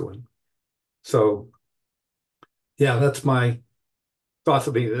Neskowin. So yeah, that's my thoughts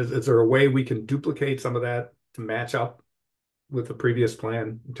of being, is there a way we can duplicate some of that to match up with the previous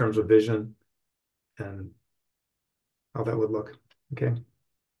plan in terms of vision and how that would look? Okay.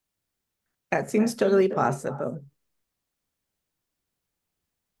 That seems totally possible.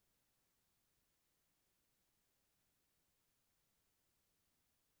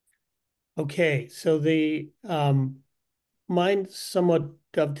 Okay, so mine somewhat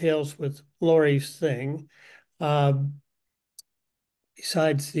dovetails with Lori's thing.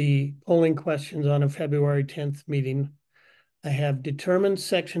 Besides the polling questions on a February 10th meeting, I have determined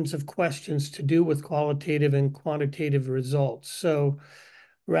sections of questions to do with qualitative and quantitative results. So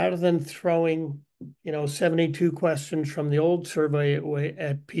rather than throwing, 72 questions from the old survey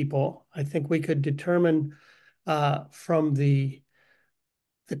at people, I think we could determine from the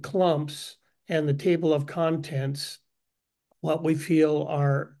clumps and the table of contents what we feel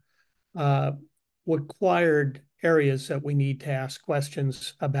are required areas that we need to ask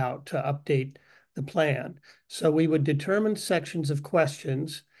questions about to update the plan. So we would determine sections of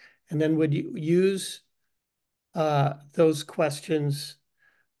questions and then would use those questions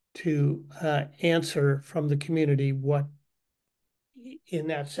to answer from the community what in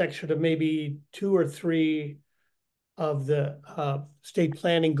that section of maybe 2 or 3 of the state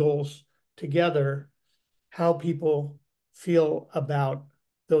planning goals together, how people feel about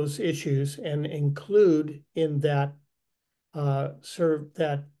those issues, and include in that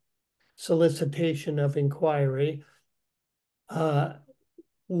that solicitation of inquiry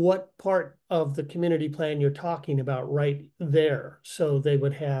what part of the community plan you're talking about right there. So they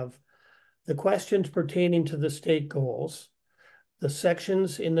would have the questions pertaining to the state goals, the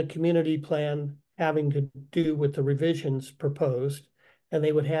sections in the community plan having to do with the revisions proposed, and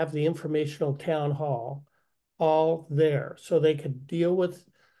they would have the informational town hall all there. So they could deal with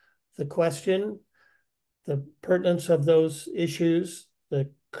the question, the pertinence of those issues,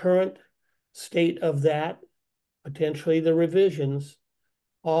 the current state of that, potentially the revisions,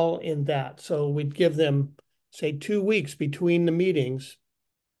 all in that. So we'd give them, say, 2 weeks between the meetings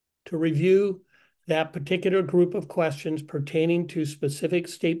to review that particular group of questions pertaining to specific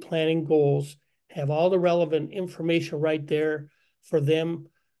state planning goals, have all the relevant information right there for them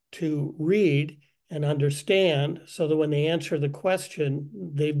to read and understand, so that when they answer the question,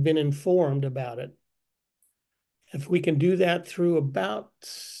 they've been informed about it. If we can do that through about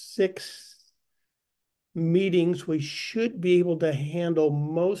 6 meetings, we should be able to handle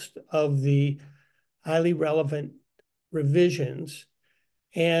most of the highly relevant revisions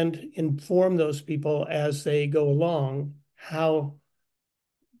and inform those people as they go along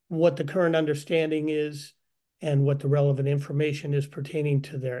what the current understanding is and what the relevant information is pertaining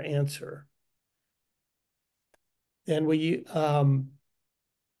to their answer. And we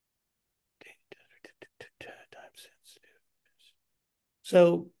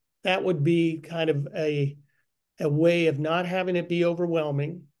so that would be kind of a way of not having it be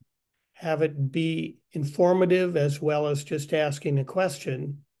overwhelming, have it be informative as well as just asking a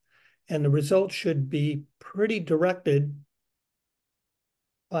question. And the results should be pretty directed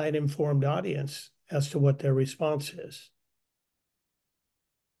by an informed audience as to what their response is.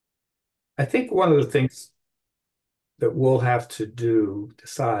 I think one of the things that we'll have to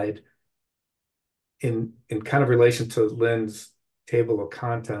decide in kind of relation to Lynn's table of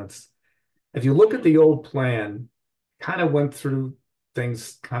contents, if you look at the old plan, kind of went through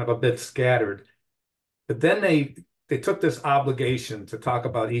things kind of a bit scattered, but then they took this obligation to talk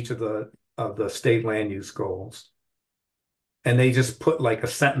about each of the state land use goals, and they just put like a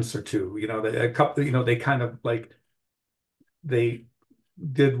sentence or two, a couple, they kind of like they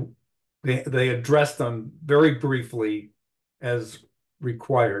addressed them very briefly as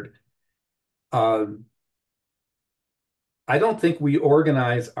required. I don't think we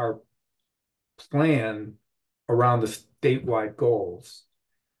organize our plan around the statewide goals.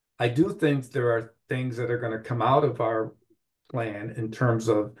 I do think there are things that are going to come out of our plan in terms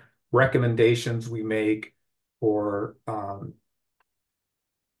of recommendations we make, or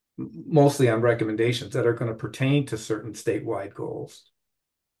mostly on recommendations that are going to pertain to certain statewide goals.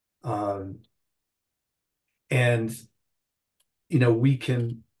 And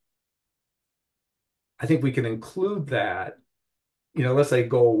I think we can include that, let's say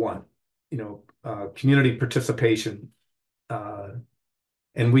goal 1, community participation, and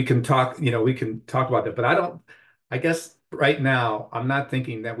we can talk about that. But I guess right now, I'm not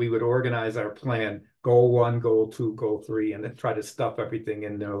thinking that we would organize our plan, goal 1, goal 2, goal 3, and then try to stuff everything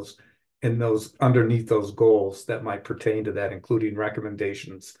in those underneath those goals that might pertain to that, including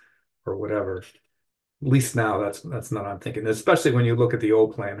recommendations or whatever. At least now that's not what I'm thinking, especially when you look at the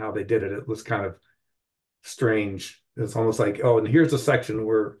old plan, how they did it. It was kind of strange. It's almost like, oh, and here's a section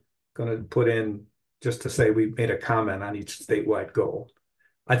we're going to put in just to say we made a comment on each statewide goal.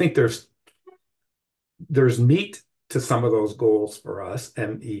 I think there's meat to some of those goals for us,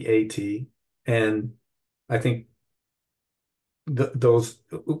 MEAT, and I think those,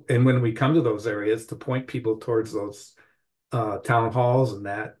 and when we come to those areas, to point people towards those town halls, and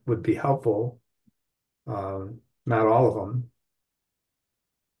that would be helpful. Not all of them,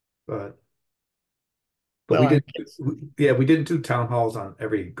 but Well, we didn't do town halls on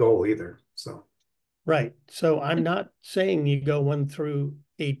every goal either. So right. So I'm not saying you go 1 through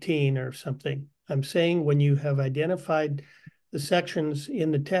 18 or something. I'm saying when you have identified the sections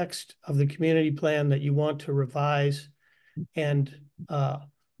in the text of the community plan that you want to revise and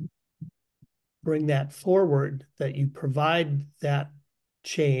bring that forward, that you provide that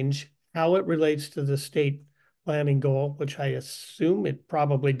change, how it relates to the state planning goal, which I assume it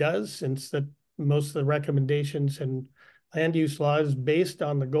probably does, since that most of the recommendations and land use law is based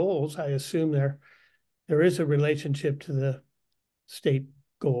on the goals. I assume there is a relationship to the state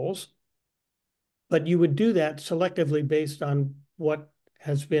goals, but you would do that selectively based on what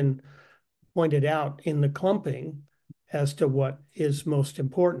has been pointed out in the clumping as to what is most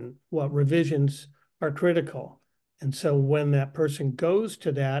important, what revisions are critical. And so when that person goes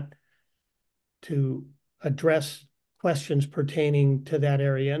to that to address questions pertaining to that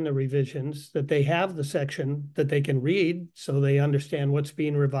area and the revisions, that they have the section that they can read so they understand what's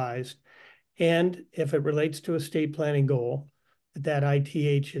being revised. And if it relates to a state planning goal, that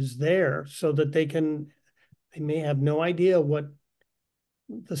ITH is there so that they may have no idea what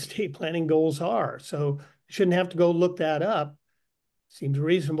the state planning goals are. So you shouldn't have to go look that up. Seems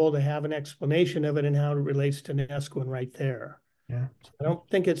reasonable to have an explanation of it and how it relates to Nesquin right there. yeah, So I don't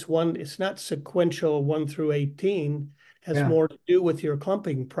think it's not sequential 1 through 18, has Yeah. more to do with your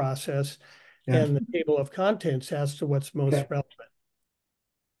clumping process Yeah. and the table of contents as to what's most Okay. relevant.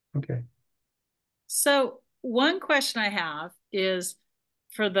 Okay. So one question I have is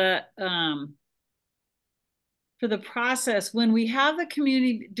for the process, when we have the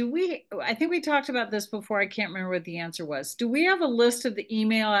community, I think we talked about this before, I can't remember what the answer was. Do we have a list of the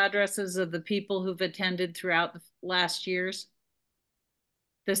email addresses of the people who've attended throughout the last years?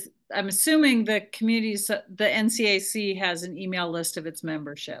 I'm assuming the NCAC has an email list of its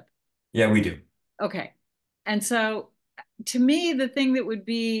membership. Yeah, we do. Okay. And so to me, the thing that would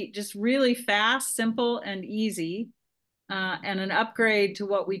be just really fast, simple, and easy, and an upgrade to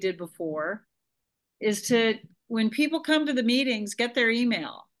what we did before, is to, when people come to the meetings, get their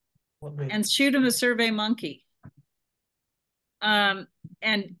email and shoot them a Survey Monkey. And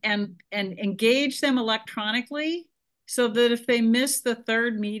engage them electronically so that if they miss the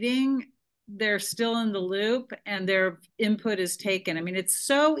 3rd meeting, they're still in the loop and their input is taken. I mean, it's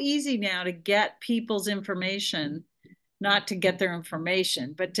so easy now to get people's information, not to get their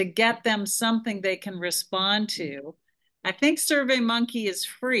information, but to get them something they can respond to. I think Survey Monkey is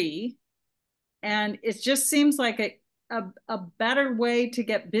free, and it just seems like a better way to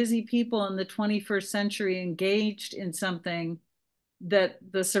get busy people in the 21st century engaged in something that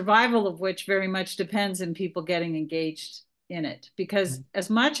the survival of which very much depends on people getting engaged in it. Because as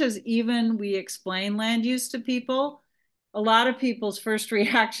much as even we explain land use to people, a lot of people's first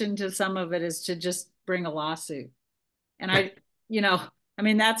reaction to some of it is to just bring a lawsuit. And I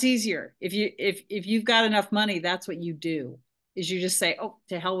mean, that's easier. If you've got enough money, that's what you do, is you just say, oh,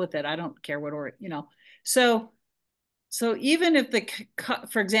 to hell with it. I don't care what, So even if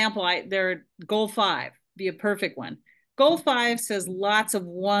for example, their goal 5 be a perfect one. Goal 5 says lots of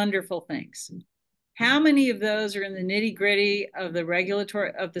wonderful things. How many of those are in the nitty gritty of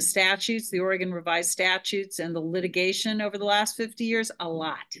the statutes, the Oregon revised statutes, and the litigation over the last 50 years? A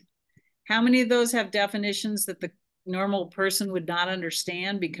lot. How many of those have definitions that the normal person would not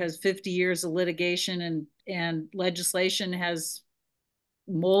understand because 50 years of litigation and legislation has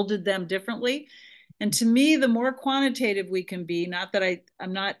molded them differently? And to me, the more quantitative we can be, not that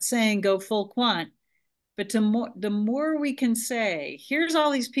I'm not saying go full quant, but the more we can say, here's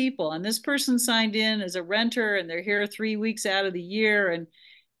all these people, and this person signed in as a renter, and they're here 3 weeks out of the year,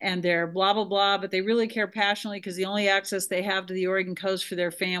 and they're blah, blah, blah, but they really care passionately because the only access they have to the Oregon coast for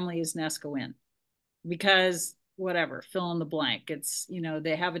their family is Nesquin. Because whatever, fill in the blank. It's,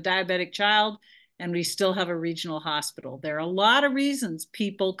 they have a diabetic child, and we still have a regional hospital. There are a lot of reasons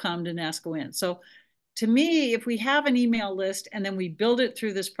people come to Nesquin. So to me, if we have an email list and then we build it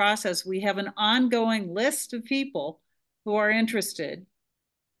through this process, we have an ongoing list of people who are interested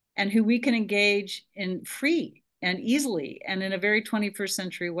and who we can engage in free and easily and in a very 21st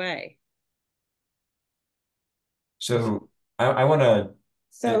century way. So I want to,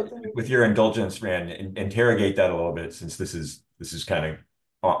 So with your indulgence, Rand, interrogate that a little bit, since this is kind of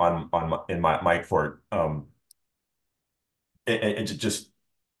in my court. And to just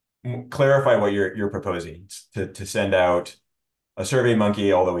clarify what you're proposing, to send out a Survey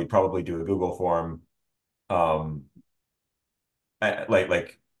Monkey, although we'd probably do a Google form.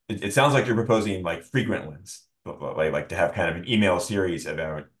 It sounds like you're proposing like frequent ones, like to have kind of an email series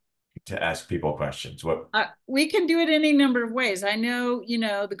about, to ask people questions. What we can do it any number of ways. I know,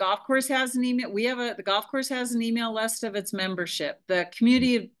 the golf course has an email. The golf course has an email list of its membership. The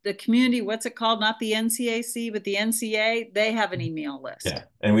community, what's it called? Not the NCAC, but the NCA, they have an email list. Yeah,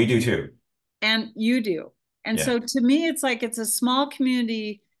 and we do too. And you do. And Yeah. so to me, it's like, it's a small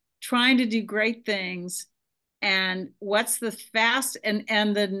community trying to do great things. And what's the fast, and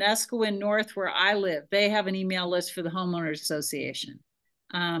the Neskowin North, where I live, they have an email list for the homeowners association.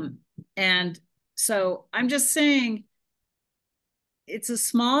 And so I'm just saying, it's a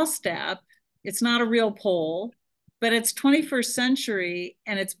small step. It's not a real poll, but it's 21st century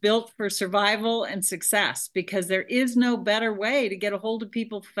and it's built for survival and success, because there is no better way to get a hold of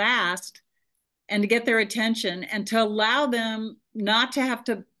people fast and to get their attention and to allow them not to have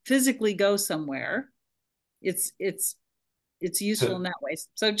to physically go somewhere. It's useful in that way.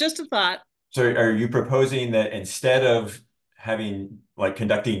 So just a thought. So are you proposing that instead of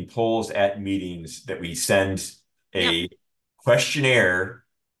conducting polls at meetings, that we send a questionnaire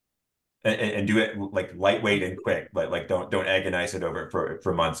and do it like lightweight and quick, like don't agonize it over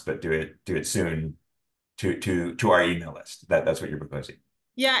for months, but do it soon to our email list? That's what you're proposing.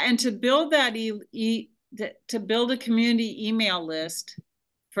 Yeah, and to build that to build a community email list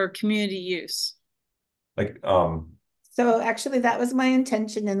for community use. So actually, that was my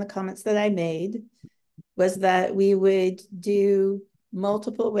intention in the comments that I made, was that we would do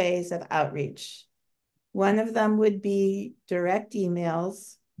multiple ways of outreach. One of them would be direct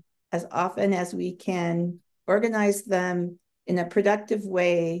emails, as often as we can organize them in a productive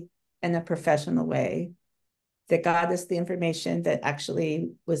way and a professional way that got us the information that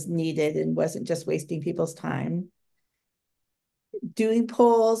actually was needed and wasn't just wasting people's time. Doing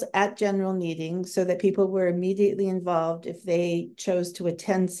polls at general meetings so that people were immediately involved if they chose to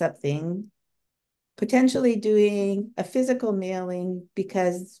attend something. Potentially doing a physical mailing,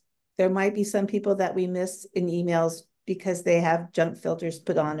 because there might be some people that we miss in emails because they have junk filters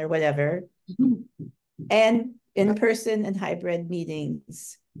put on or whatever. And in-person and hybrid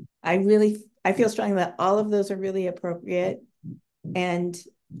meetings. I feel strongly that all of those are really appropriate. And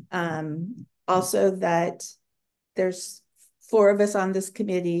also that there's 4 of us on this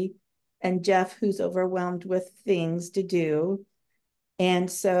committee, and Jeff, who's overwhelmed with things to do.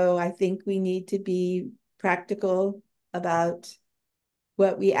 And so I think we need to be practical about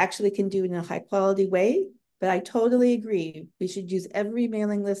what we actually can do in a high quality way. But I totally agree. We should use every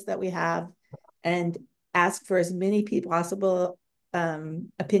mailing list that we have and ask for as many possible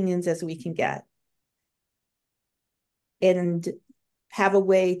opinions as we can get. And have a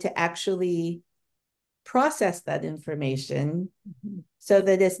way to actually process that information so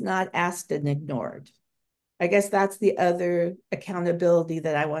that it's not asked and ignored. I guess that's the other accountability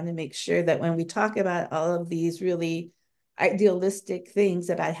that I want to make sure, that when we talk about all of these really idealistic things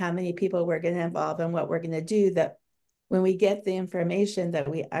about how many people we're going to involve and what we're going to do, that when we get the information, that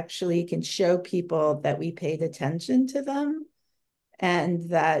we actually can show people that we paid attention to them and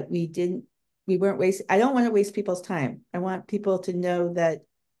that we weren't wasting. I don't want to waste people's time. I want people to know that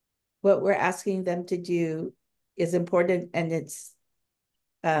what we're asking them to do is important and it's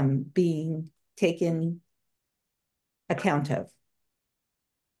being taken account of.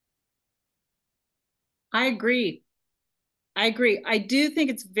 I agree. I do think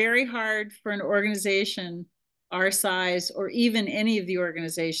it's very hard for an organization our size, or even any of the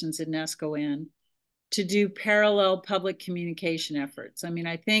organizations in Neskowin, to do parallel public communication efforts. I mean,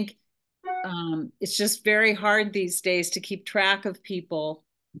 I think it's just very hard these days to keep track of people.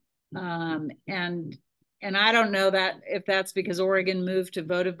 And I don't know that if that's because Oregon moved to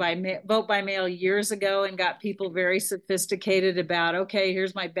vote by mail years ago and got people very sophisticated about, okay,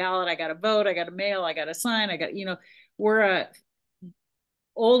 here's my ballot, I got to vote, I got to mail, I got to sign,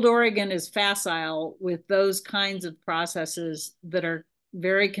 old Oregon is facile with those kinds of processes that are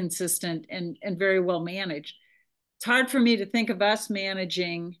very consistent and very well managed. It's hard for me to think of us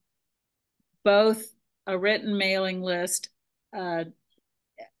managing both a written mailing list,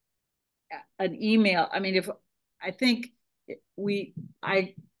 an email. I mean, I think we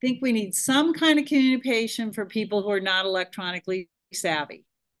need some kind of communication for people who are not electronically savvy,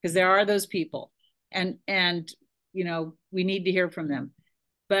 because there are those people, and you know, we need to hear from them.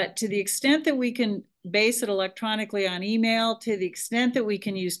 But to the extent that we can base it electronically on email, to the extent that we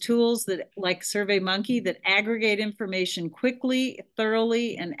can use tools that, like SurveyMonkey, that aggregate information quickly,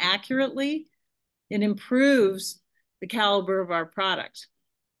 thoroughly, and accurately, it improves the caliber of our product.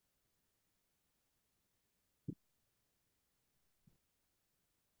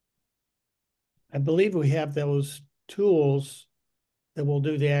 I believe we have those tools that will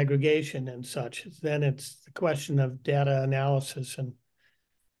do the aggregation and such. Then it's the question of data analysis and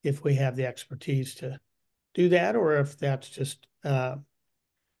if we have the expertise to do that, or if that's just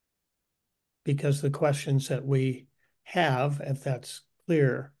because the questions that we have, if that's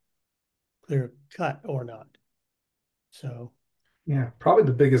clear cut or not. So Yeah, probably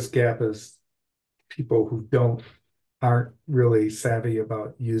the biggest gap is people who aren't really savvy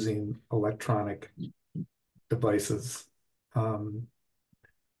about using electronic devices. I don't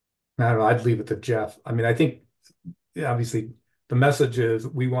know, I'd leave it to Jeff. I mean, I think obviously the message is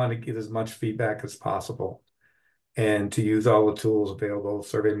we want to get as much feedback as possible and to use all the tools available.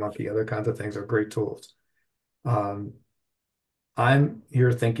 SurveyMonkey, other kinds of things are great tools. I'm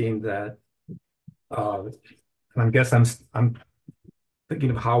here thinking that, and I guess I'm thinking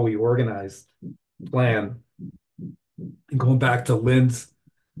of how we organize, plan, and going back to Lynn's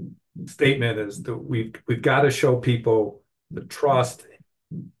statement is that we've got to show people the trust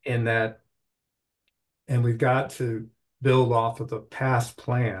in that, and we've got to build off of the past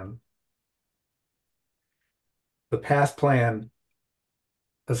plan. The past plan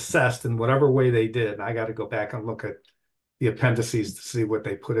assessed in whatever way they did. I got to go back and look at the appendices to see what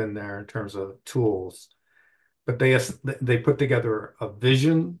they put in there in terms of tools. But they put together a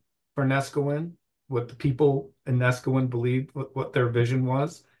vision for Neskowin, what the people in Neskowin believed, what their vision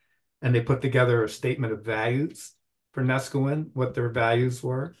was. And they put together a statement of values for Neskowin, what their values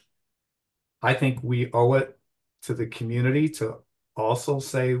were. I think we owe it to the community to also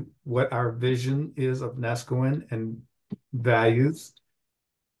say what our vision is of Neskowin and values.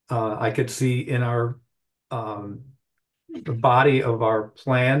 I could see in our the body of our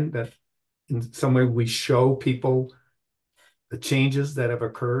plan that in some way we show people the changes that have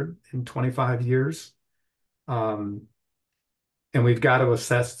occurred in 25 years. And we've got to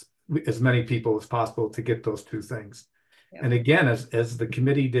assess as many people as possible to get those two things. Yep. And again, as the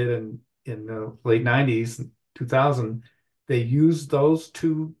committee did in the late 90s, 2000, they used those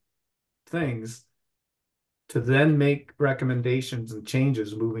two things to then make recommendations and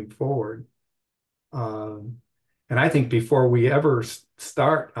changes moving forward. And I think before we ever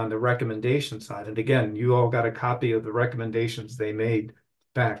start on the recommendation side, and again, you all got a copy of the recommendations they made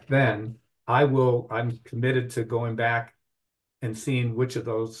back then, I'm committed to going back and seeing which of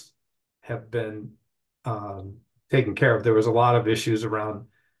those have been taken care of. There was a lot of issues around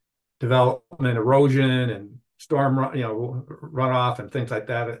development erosion and storm runoff and things like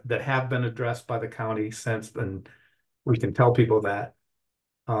that that have been addressed by the county since, and we can tell people that.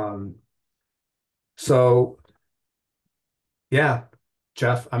 So yeah,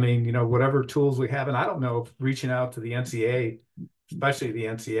 Jeff, I mean, whatever tools we have, and I don't know if reaching out to the NCA, especially the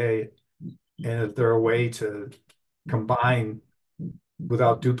NCA, and if there a way to combine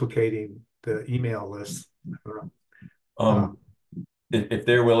without duplicating the email list. If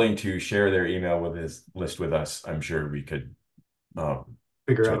they're willing to share their email with this list with us, I'm sure we could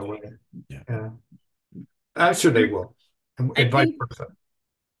figure out a way. Yeah. I'm sure they will. And vice versa.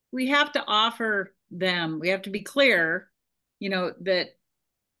 We have to offer them, we have to be clear, that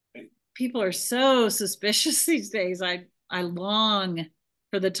people are so suspicious these days. I long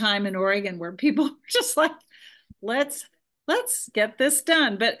for the time in Oregon where people are just like, let's get this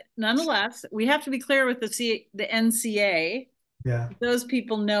done. But nonetheless, we have to be clear with the NCA. Yeah. Those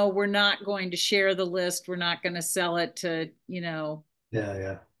people know we're not going to share the list. We're not going to sell it to,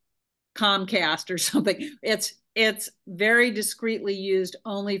 Comcast or something. It's very discreetly used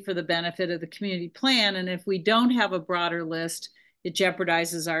only for the benefit of the community plan. And if we don't have a broader list, it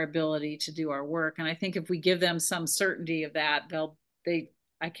jeopardizes our ability to do our work. And I think if we give them some certainty of that,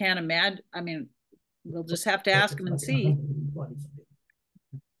 I can't imagine. I mean, we'll just have to ask them and see.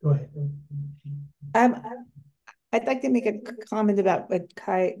 Go ahead. I'd like to make a comment about what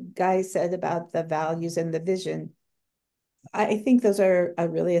Guy said about the values and the vision. I think those are a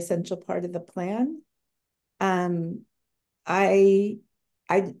really essential part of the plan. I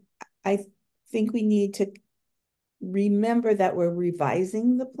think we need to remember that we're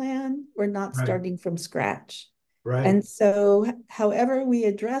revising the plan. We're not starting from scratch. Right. And so however we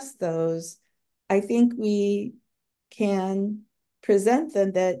address those, I think we can present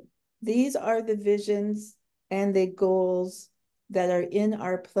them that these are the visions and the goals that are in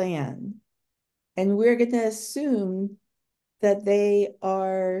our plan. And we're going to assume that they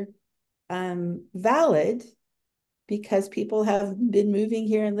are valid because people have been moving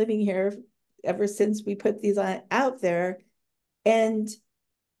here and living here ever since we put these out there. And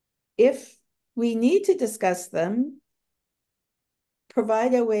if we need to discuss them,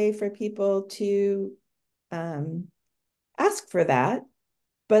 provide a way for people to ask for that.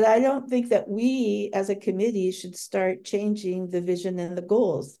 But I don't think that we as a committee should start changing the vision and the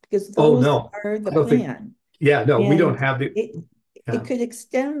goals because those are the plan. Yeah, no, we don't And have the. it could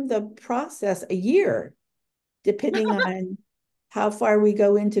extend the process a year, depending on how far we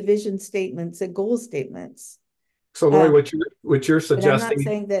go into vision statements and goal statements. So Lori, what you're But I'm suggesting. not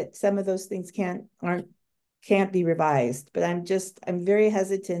saying that some of those things can't be revised, but I'm very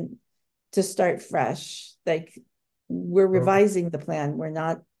hesitant to start fresh. Like we're revising the plan. We're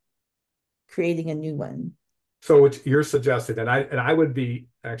not creating a new one. So what you're suggesting, and I would be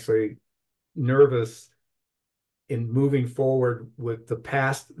actually nervous in moving forward with the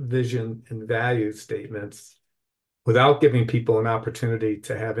past vision and value statements without giving people an opportunity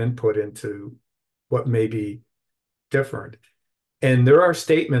to have input into what may be different. And there are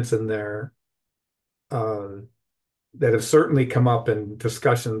statements in there that have certainly come up in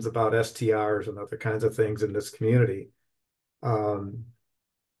discussions about STRs and other kinds of things in this community. I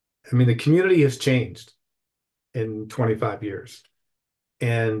mean, the community has changed in 25 years.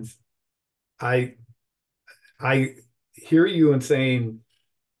 And I hear you in saying,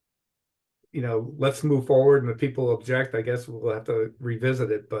 you know, let's move forward, and if people object, I guess we'll have to revisit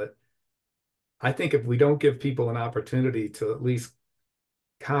it. But I think if we don't give people an opportunity to at least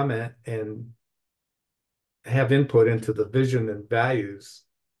comment and have input into the vision and values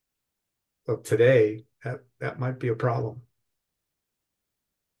of today, that might be a problem.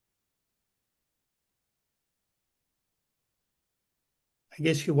 I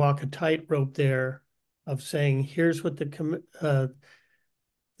guess you walk a tightrope there of saying, here's what the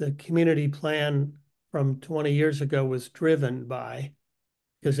community plan from 20 years ago was driven by,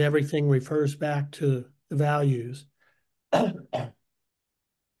 because everything refers back to the values.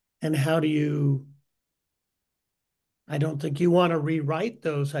 And how do you, I don't think you want to rewrite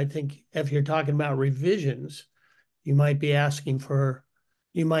those. I think if you're talking about revisions, you might be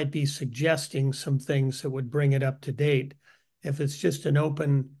suggesting some things that would bring it up to date. If it's just an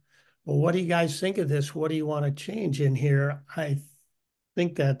open, well, what do you guys think of this? What do you want to change in here? I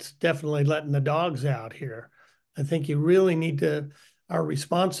think that's definitely letting the dogs out here. I think you really need to, our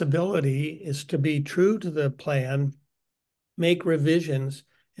responsibility is to be true to the plan, make revisions,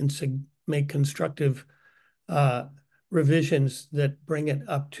 and make constructive revisions that bring it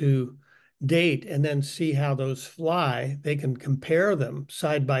up to date, and then see how those fly. They can compare them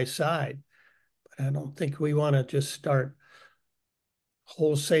side by side. But I don't think we want to just start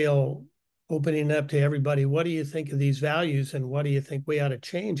wholesale opening up to everybody. What do you think of these values and what do you think we ought to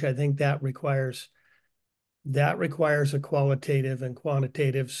change? I think that requires a qualitative and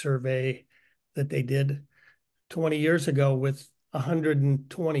quantitative survey that they did 20 years ago with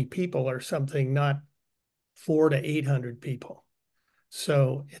 120 people or something, not 400 to 800 people.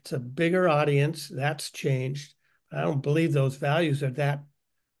 So it's a bigger audience. That's changed. I don't believe those values are that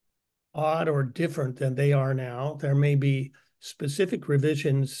odd or different than they are now. There may be specific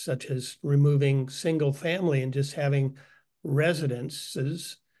revisions, such as removing single family and just having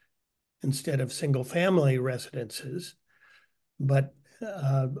residences instead of single family residences. But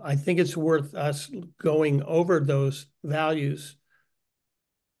I think it's worth us going over those values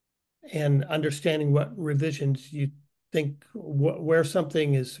and understanding what revisions you think, where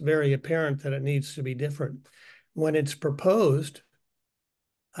something is very apparent that it needs to be different. When it's proposed,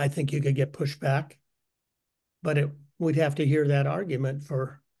 I think you could get pushback, but we'd have to hear that argument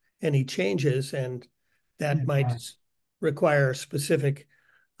for any changes, and that might require specific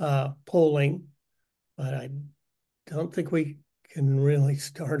polling. But I don't think we can really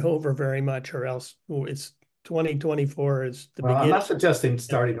start over very much, or else it's 2024 is the beginning. I'm not suggesting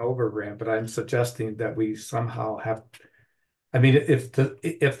starting over, Grant, but I'm suggesting that we somehow have. I mean, if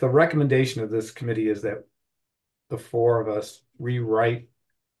the recommendation of this committee is that the four of us rewrite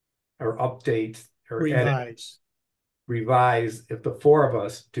or update or revise, if the four of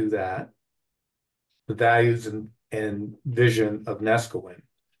us do that, the values and vision of Neskowin,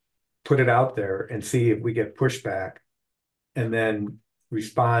 put it out there and see if we get pushback, and then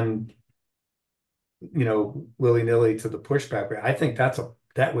respond, you know, willy-nilly to the pushback. I think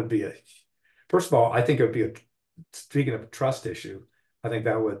that would be first of all, I think it would be speaking of a trust issue, I think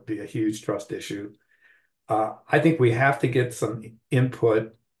that would be a huge trust issue. I think we have to get some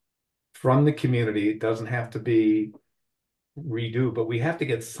input from the community. It doesn't have to be redo, but we have to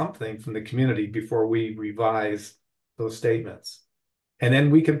get something from the community before we revise those statements. And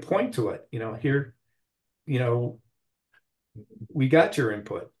then we can point to it, here, we got your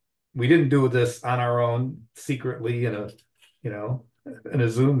input. We didn't do this on our own secretly in a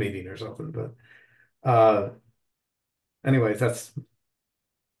Zoom meeting or something, but anyways, that's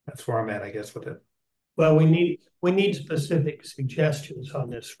where I'm at, I guess, with it. Well, we need specific suggestions on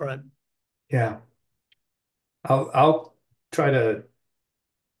this front. Yeah. I'll try to,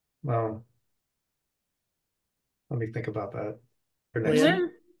 well, let me think about that for next Lynn?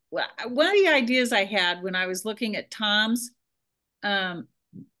 time. Well, one of the ideas I had when I was looking at Tom's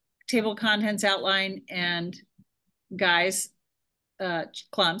table of contents outline and Guy's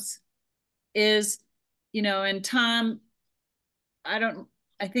clumps is, and Tom,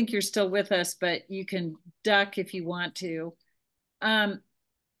 I think you're still with us, but you can duck if you want to.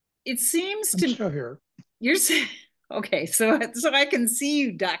 It seems I'm still here. You're okay, so I can see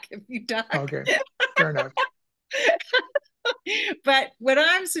you duck if you duck. Okay, fair enough. But what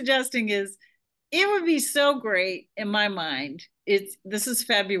I'm suggesting is it would be so great in my mind. This is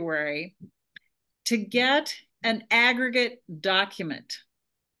February, to get an aggregate document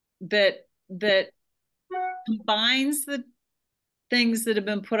that combines the things that have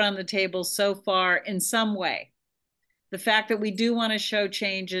been put on the table so far in some way. The fact that we do want to show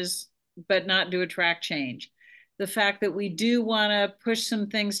changes, but not do a track change. The fact that we do want to push some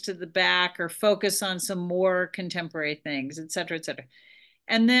things to the back or focus on some more contemporary things, et cetera, et cetera.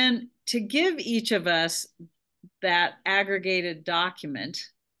 And then to give each of us that aggregated document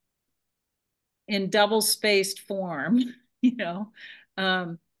in double-spaced form,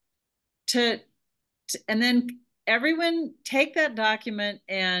 and then everyone take that document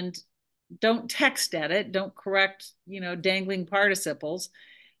and don't text edit, don't correct, dangling participles,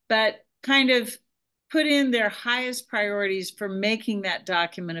 but kind of put in their highest priorities for making that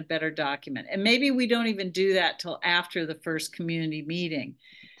document a better document. And maybe we don't even do that till after the first community meeting.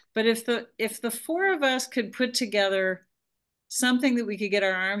 But if the four of us could put together something that we could get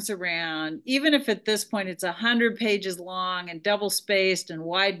our arms around, even if at this point it's 100 pages long and double spaced and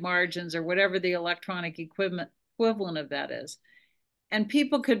wide margins or whatever the electronic equivalent of that is, and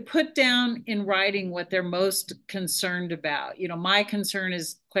people could put down in writing what they're most concerned about. My concern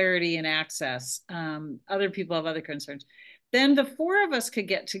is clarity and access. Other people have other concerns. Then the four of us could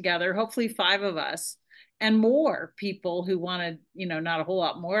get together, hopefully 5 of us, and more people who wanted, not a whole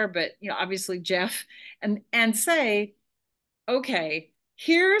lot more, but obviously Jeff, and say, okay,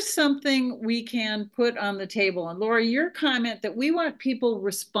 here's something we can put on the table. And Laura, your comment that we want people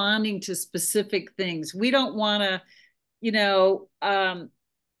responding to specific things. We don't want to,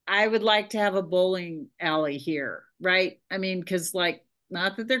 I would like to have a bowling alley here, right? I mean, because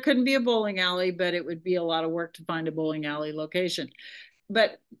not that there couldn't be a bowling alley, but it would be a lot of work to find a bowling alley location.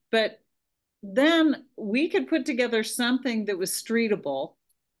 But then we could put together something that was streetable,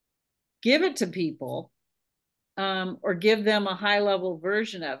 give it to people, or give them a high-level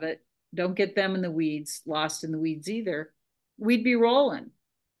version of it. Don't get them in the weeds, lost in the weeds either. We'd be rolling.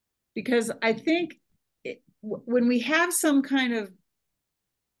 Because I think when we have some kind of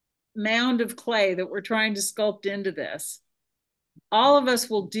mound of clay that we're trying to sculpt into this, all of us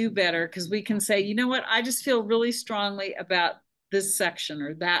will do better because we can say, you know what, I just feel really strongly about this section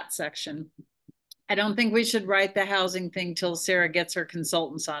or that section. I don't think we should write the housing thing till Sarah gets her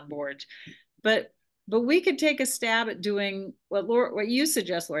consultants on board. But we could take a stab at doing what you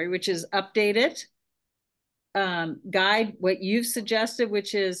suggest, Lori, which is update it, guide what you've suggested,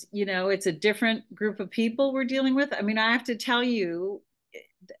 which is, it's a different group of people we're dealing with. I mean, I have to tell you,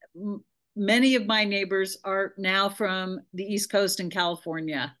 many of my neighbors are now from the East Coast and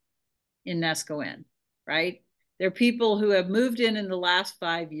California in Nescoin, right? They're people who have moved in the last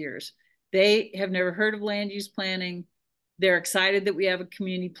 5 years. They have never heard of land use planning. They're excited that we have a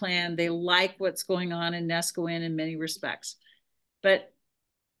community plan. They like what's going on in Nescoin in many respects. But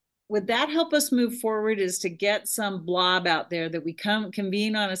would that help us move forward, is to get some blob out there that we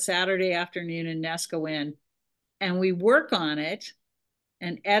convene on a Saturday afternoon in Nescoin and we work on it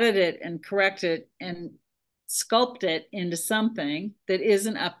and edit it and correct it and sculpt it into something that is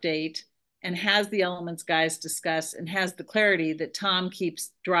an update and has the elements guys discuss and has the clarity that Tom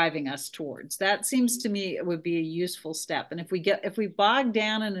keeps driving us towards. That seems to me it would be a useful step. And if we bog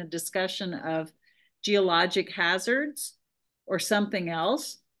down in a discussion of geologic hazards or something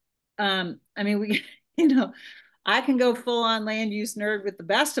else, I mean, we, I can go full on land use nerd with the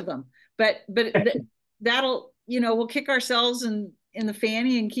best of them, but that'll, we'll kick ourselves in the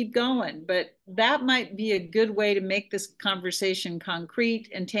fanny and keep going. But that might be a good way to make this conversation concrete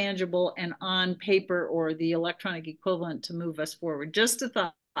and tangible and on paper or the electronic equivalent to move us forward. Just a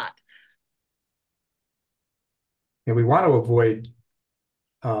thought. And we want to avoid,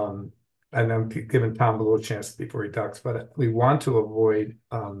 and I'm giving Tom a little chance before he talks, but we want to avoid,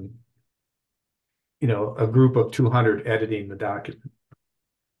 a group of 200 editing the document.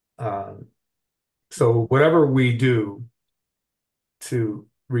 So whatever we do to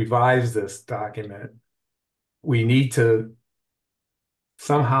revise this document, we need to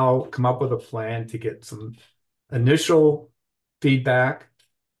somehow come up with a plan to get some initial feedback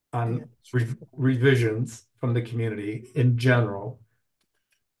on revisions from the community in general.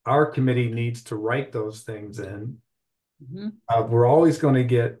 Our committee needs to write those things in. We're always going to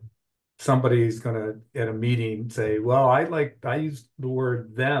get somebody's going to at a meeting say, well, I use the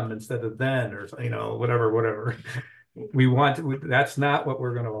word them instead of then, or whatever. That's not what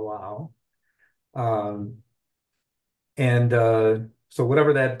we're going to allow. So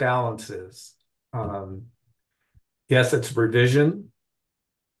whatever that balance is, yes, it's revision.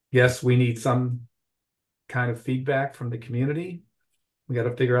 Yes, we need some kind of feedback from the community. We got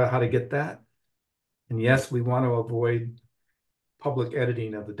to figure out how to get that. And yes, we want to avoid public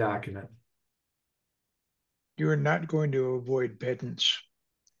editing of the document. You are not going to avoid pedants.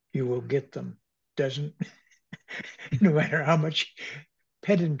 You will get them. No matter how much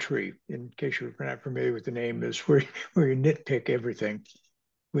pedantry, in case you're not familiar with the name, is where you nitpick everything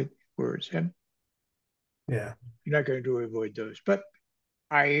with words. And yeah, you're not going to avoid those. But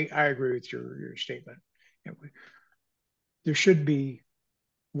I agree with your statement. There should be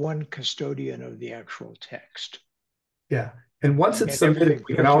one custodian of the actual text. Yeah. And once it's submitted,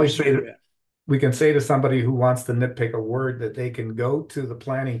 we can always say we can say to somebody who wants to nitpick a word that they can go to the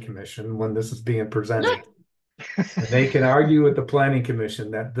planning commission when this is being presented. And they can argue with the planning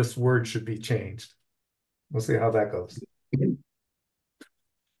commission that this word should be changed. We'll see how that goes.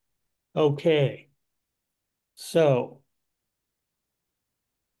 Okay. So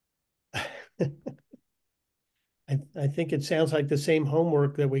I think it sounds like the same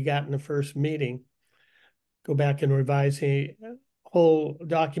homework that we got in the first meeting. Go back and revise the whole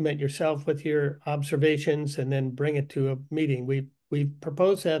document yourself with your observations and then bring it to a meeting. We've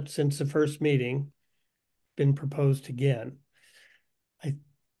proposed that since the first meeting, been proposed again.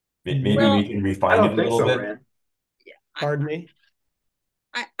 Maybe we can refine it a little bit. Rand. Pardon me?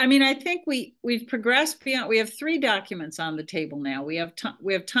 I mean, I think we've progressed beyond. We have 3 documents on the table now. We have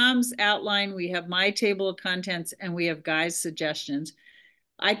Tom's outline, we have my table of contents, and we have Guy's suggestions.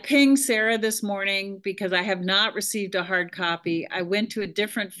 I pinged Sarah this morning because I have not received a hard copy. I went to a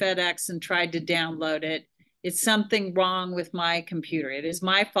different FedEx and tried to download it. It's something wrong with my computer. It is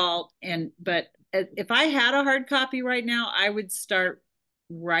my fault. But if I had a hard copy right now, I would start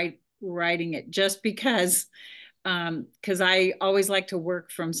writing it just because I always like to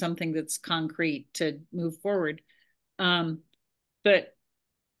work from something that's concrete to move forward. But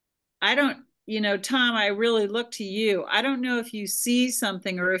I don't, Tom, I really look to you. I don't know if you see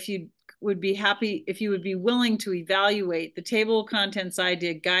something or if you would be happy, if you would be willing to evaluate the table of contents I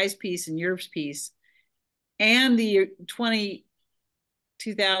did, Guy's piece and your piece, and the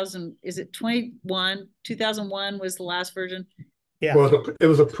 2000, is it 2001 was the last version? Yeah. Well, it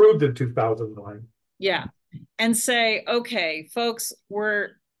was approved in 2001. Yeah. And say, okay, folks, we're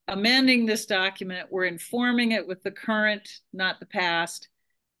amending this document. We're informing it with the current, not the past.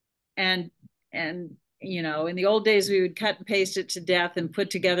 And in the old days, we would cut and paste it to death and put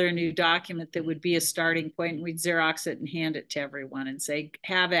together a new document that would be a starting point. And we'd Xerox it and hand it to everyone and say,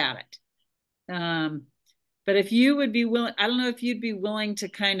 have at it. But if you would be willing, I don't know if you'd be willing to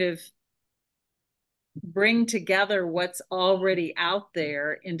kind of bring together what's already out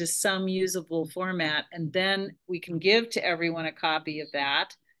there into some usable format, and then we can give to everyone a copy of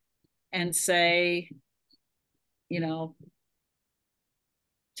that and say,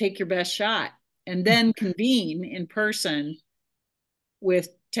 take your best shot, and then convene in person with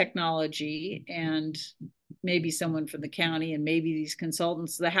technology and maybe someone from the county and maybe these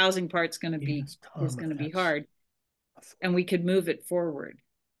consultants. The housing part's going to be hard, and we could move it forward.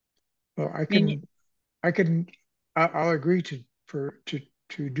 Well, I'll agree to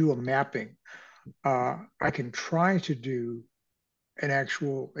do a mapping. I can try to do an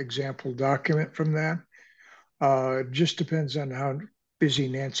actual example document from that. Just depends on how busy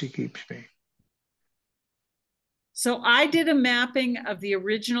Nancy keeps me. So I did a mapping of the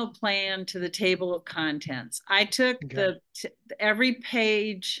original plan to the table of contents. I took every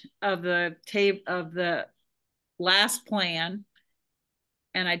page of the last plan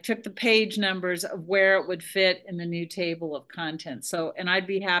and I took the page numbers of where it would fit in the new table of contents. So, and I'd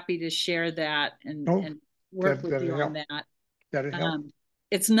be happy to share that and, Oh, and work with that'd you on help. that. That'd help.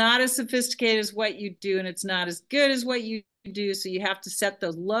 It's not as sophisticated as what you do, and it's not as good as what you do. So you have to set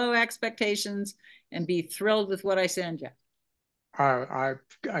those low expectations and be thrilled with what I send you. I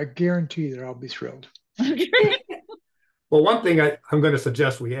guarantee that I'll be thrilled. Well, one thing I'm going to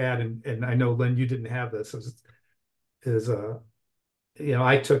suggest we add, and I know, Lynn, you didn't have this, is you know,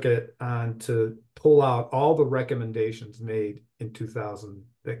 I took it on to pull out all the recommendations made in 2000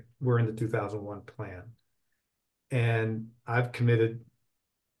 that were in the 2001 plan. And I've committed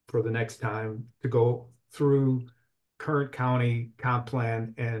for the next time to go through current county comp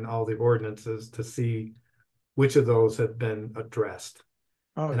plan and all the ordinances to see which of those have been addressed.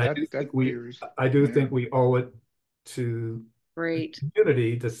 Oh, and I do think we owe it to Great the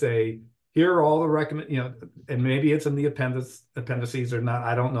community to say, here are all the you know, and maybe it's in the appendices or not,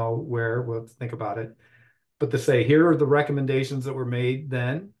 I don't know where, we'll think about it. But to say, here are the recommendations that were made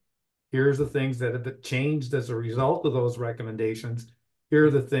then, here's the things that have changed as a result of those recommendations, here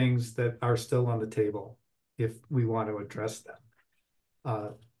are the things that are still on the table if we want to address them.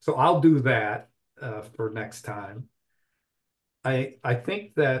 So I'll do that for next time. I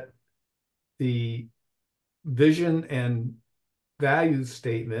think that the vision and values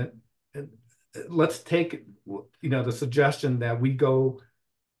statement, and let's take, you know, the suggestion that we go,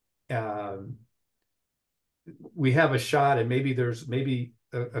 we have a shot, and maybe there's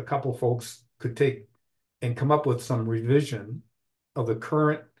a couple folks could take and come up with some revision of the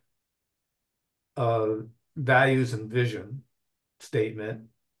current values and vision statement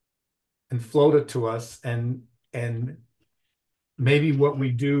and float it to us, and maybe what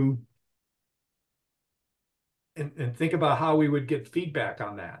we do, and think about how we would get feedback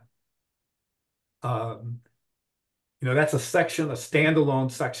on that. You know, that's a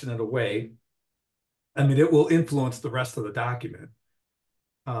standalone section in a way. I mean, it will influence the rest of the document.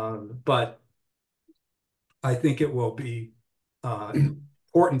 But I think it will be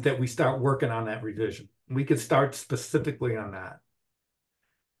important that we start working on that revision. We could start specifically on that.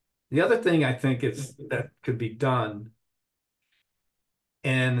 The other thing I think that could be done,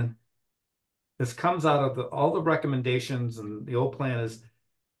 and this comes out of all the recommendations and the old plan,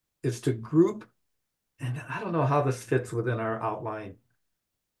 is to group, and I don't know how this fits within our outline,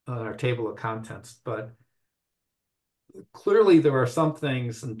 our table of contents, but clearly there are some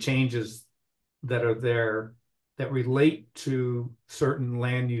things and changes that are there that relate to certain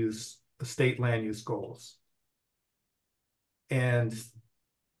state land use goals. And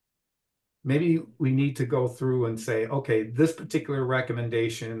maybe we need to go through and say, okay, this particular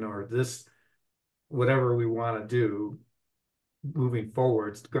recommendation or this, whatever we want to do moving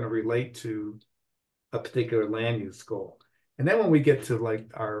forward, is going to relate to a particular land use goal. And then when we get to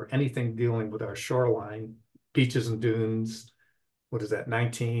like anything dealing with our shoreline, beaches and dunes, what is that,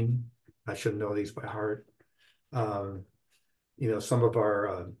 19? I should know these by heart. You know, some of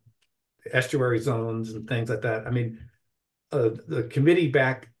our estuary zones and things like that. I mean, the committee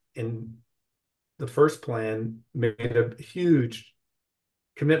back in the first plan made a huge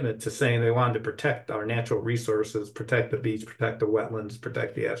commitment to saying they wanted to protect our natural resources, protect the beach, protect the wetlands,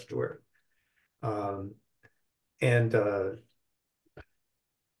 protect the estuary. You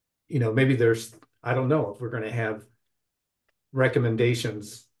know, maybe I don't know if we're going to have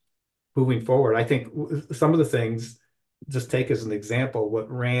recommendations moving forward. I think some of the things, just take as an example, what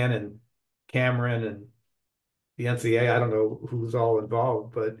Rand and Cameron and the NCA, I don't know who's all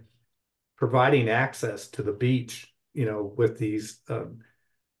involved, but providing access to the beach, you know, with these,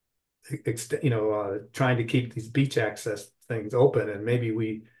 trying to keep these beach access things open, and maybe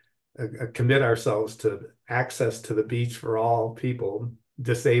we commit ourselves to access to the beach for all people,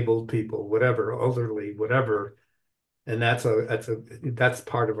 disabled people, whatever, elderly, whatever. And that's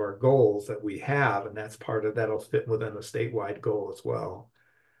part of our goals that we have, and that'll fit within the statewide goal as well.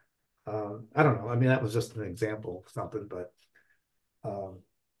 I don't know. I mean, that was just an example of something, but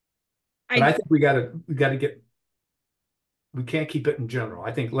I think we can't keep it in general.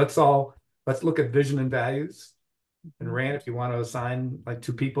 I think let's look at vision and values. And Rand, if you want to assign like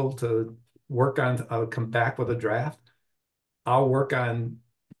 2 people to work on, I'll come back with a draft. I'll work on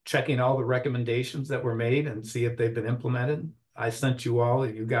checking all the recommendations that were made and see if they've been implemented. I sent you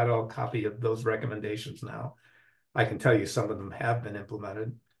got a copy of those recommendations now. I can tell you some of them have been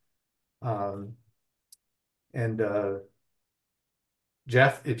implemented.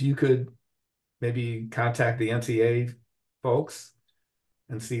 Jeff, if you could maybe contact the NCA folks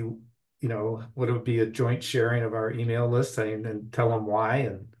and see, you know, what it would be a joint sharing of our email list, and tell them why.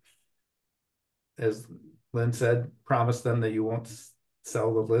 And as Lynn said, promise them that you won't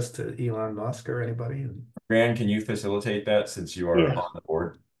sell the list to Elon Musk or anybody. And Fran, can you facilitate that since you are Yeah. on the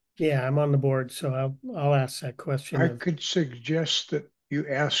board? Yeah, I'm on the board, so I'll ask that question. I could suggest that you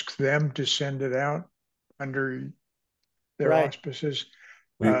ask them to send it out under their Right. auspices.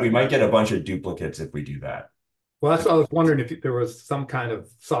 We might get a bunch of duplicates if we do that. Well, that's what I was wondering if there was some kind of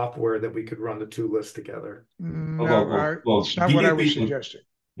software that we could run the two lists together. No, well, it's not what I was DDP suggesting.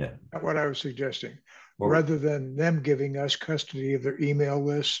 Yeah. Not what I was suggesting. Well, Rather than them giving us custody of their email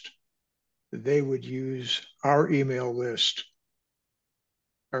list, they would use our email list.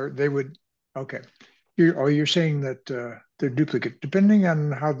 Or they would, okay. You're saying that they're duplicate, depending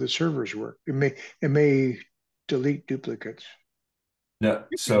on how the servers work. It may delete duplicates. no,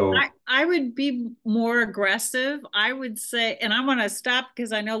 so I would be more aggressive. I would say, and I want to stop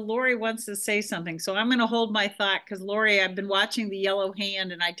because I know Lori wants to say something. So I'm going to hold my thought because Lori, I've been watching the yellow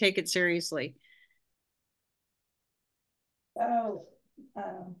hand and I take it seriously. Oh,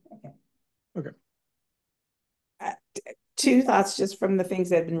 okay. Okay. Two thoughts just from the things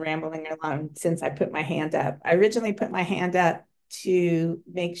that have been rambling along since I put my hand up. I originally put my hand up to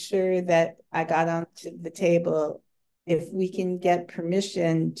make sure that I got onto the table if we can get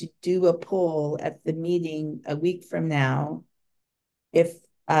permission to do a poll at the meeting a week from now. If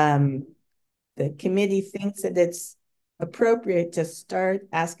the committee thinks that it's appropriate to start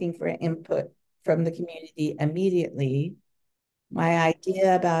asking for input from the community immediately, my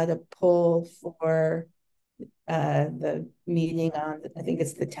idea about a poll for the meeting on, I think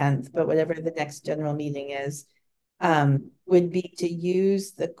it's the 10th, but whatever the next general meeting is, would be to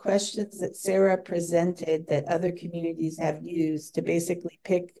use the questions that Sarah presented that other communities have used to basically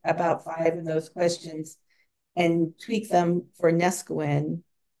pick about 5 of those questions and tweak them for Neskowin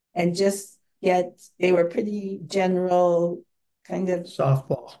and just they were pretty general kind of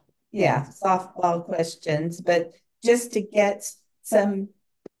Softball. Yeah, softball questions, but just to get some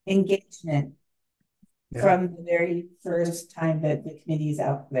engagement from the very first time that the committee's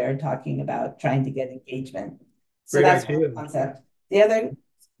out there talking about trying to get engagement. So Great that's idea. one concept.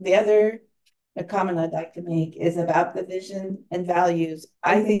 The other comment I'd like to make is about the vision and values.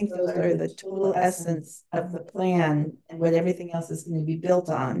 I think those are the total essence of the plan and what everything else is going to be built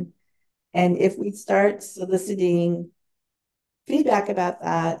on. And if we start soliciting feedback about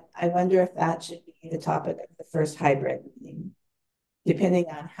that, I wonder if that should be the topic of the first hybrid meeting, depending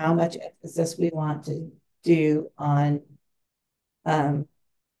on how much emphasis we want to do on, I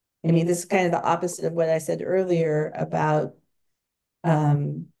mean, this is kind of the opposite of what I said earlier about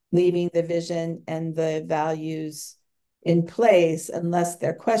leaving the vision and the values in place unless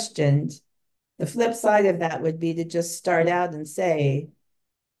they're questioned. The flip side of that would be to just start out and say,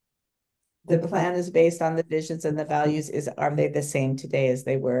 the plan is based on the visions and the values. Are they the same today as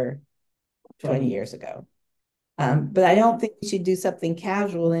they were 20 years ago? But I don't think we should do something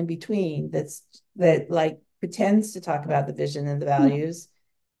casual in between that like pretends to talk about the vision and the values.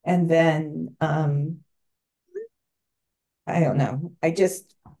 And then, I don't know.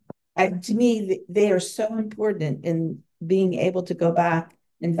 To me, they are so important in being able to go back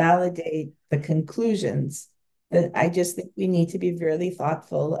and validate the conclusions that I just think we need to be really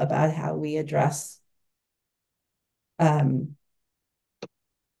thoughtful about how we address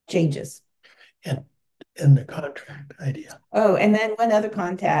changes. And the contract idea. Oh, and then one other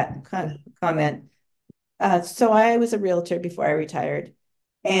comment. So I was a realtor before I retired,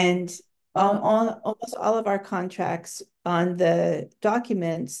 and on almost all of our contracts on the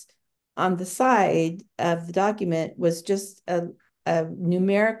documents, on the side of the document was just a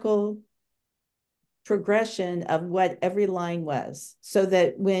numerical progression of what every line was, so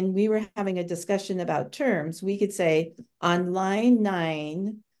that when we were having a discussion about terms, we could say on line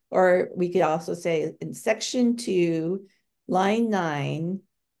 9, or we could also say in section 2, line 9,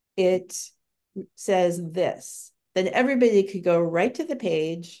 it says this. Then everybody could go right to the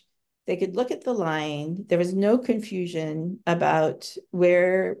page. They could look at the line. There was no confusion about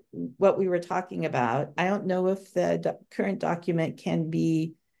what we were talking about. I don't know if the current document can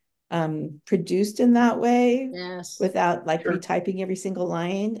be produced in that way. Yes. Without like retyping every single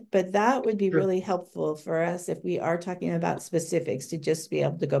line, but that would be really helpful for us if we are talking about specifics, to just be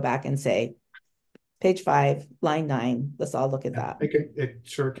able to go back and say page 5, line 9, let's all look at that. It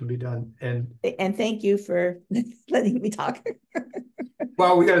sure can be done. And thank you for letting me talk.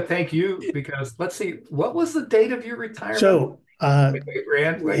 well, we got to thank you, because let's see, what was the date of your retirement? So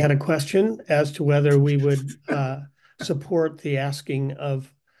Rand, we had a question as to whether we would support the asking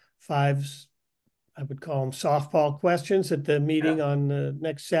of 5, I would call them softball questions, at the meeting on the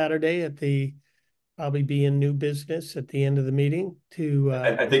next Saturday probably be in new business at the end of the meeting to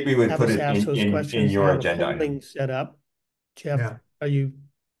I think we would put it those questions, in your have a agenda polling item. set up. Jeff, Are you?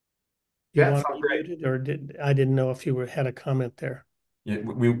 Yeah, want to sounds be great. muted, or I didn't know if you had a comment there. Yeah,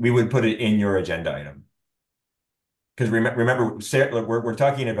 we would put it in your agenda item. Because remember, Sarah, we're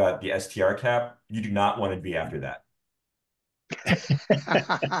talking about the STR cap. You do not want to be after that.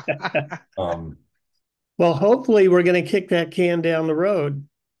 Well, hopefully we're going to kick that can down the road.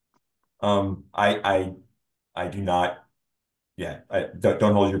 I do not. Yeah,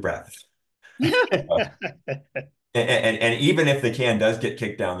 don't hold your breath. And even if the can does get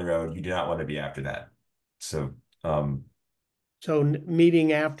kicked down the road, you do not want to be after that. So, so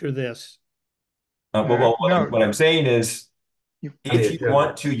meeting after this. well, No. what I'm saying is, if you Yeah.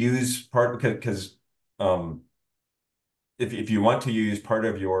 want to use because if you want to use part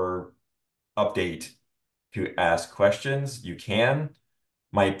of your update to ask questions, you can.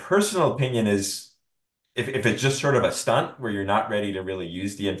 My personal opinion is, if it's just sort of a stunt where you're not ready to really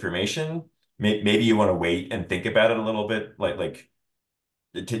use the information, maybe you want to wait and think about it a little bit, like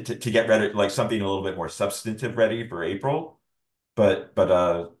to get ready, like something a little bit more substantive ready for April. But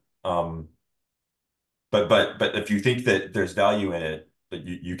if you think that there's value in it, that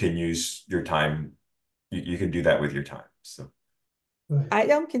you can use your time, you can do that with your time. So I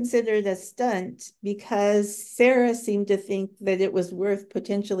don't consider it a stunt because Sarah seemed to think that it was worth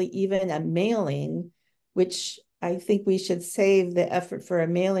potentially even a mailing, which I think we should save the effort for a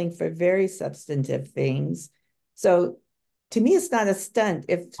mailing for very substantive things. So to me, it's not a stunt.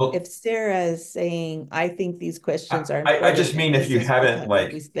 If Sarah is saying, I think these questions are important. I just mean, if you haven't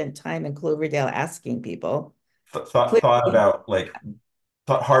we spent time in Cloverdale asking people. thought about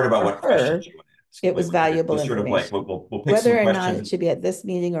thought hard about what questions you want to ask. It was valuable sort of like information. we'll pick Whether some or not it questions. should be at this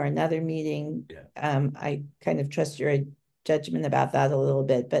meeting or another meeting, I kind of trust your judgment about that a little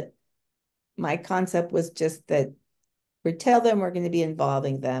bit. But my concept was just that we tell them we're going to be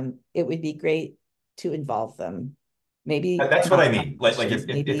involving them. It would be great to involve them. Maybe That's what I mean. Like if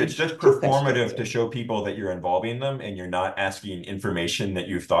maybe it's just 2 performative questions. to show people that you're involving them and you're not asking information that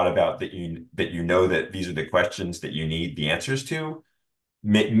you've thought about, that you know that these are the questions that you need the answers to,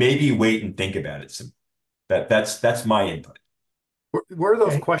 maybe wait and think about it. So that's my input. Were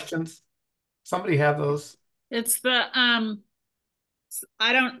those questions? Somebody have those? It's the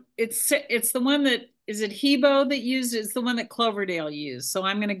it's the one that, is it Hebo that used it? It's the one that Cloverdale used. So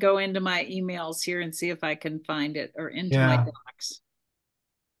I'm going to go into my emails here and see if I can find it, or into my docs.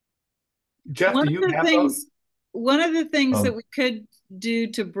 Jeff, do you have those? One of the things that we could do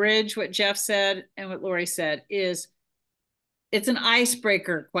to bridge what Jeff said and what Lori said is, it's an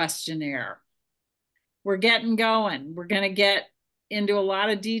icebreaker questionnaire. We're getting going. We're going to get into a lot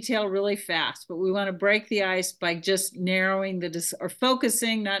of detail really fast, but we want to break the ice by just narrowing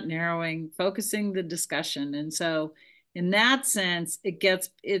focusing the discussion. And so in that sense,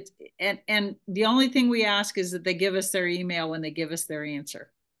 and the only thing we ask is that they give us their email when they give us their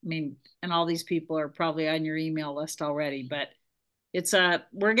answer. I mean, and all these people are probably on your email list already, but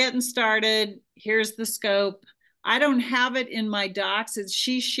we're getting started. Here's the scope. I don't have it in my docs.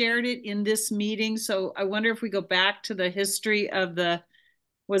 She shared it in this meeting. So I wonder if we go back to the history of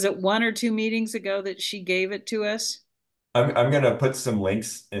was it 1 or 2 meetings ago that she gave it to us? I'm going to put some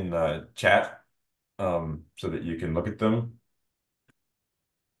links in the chat so that you can look at them.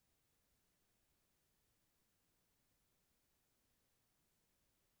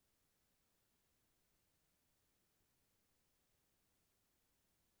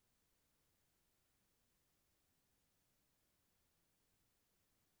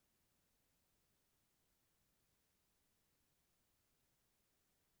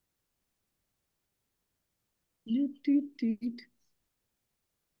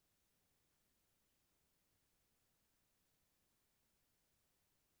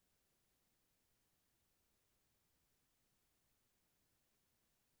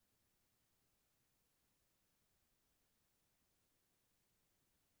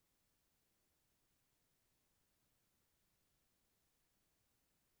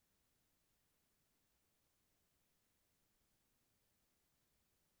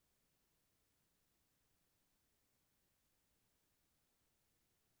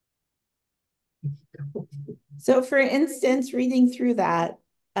 So for instance, reading through that,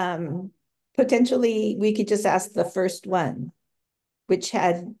 potentially we could just ask the first one, which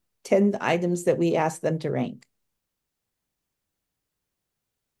had 10 items that we asked them to rank.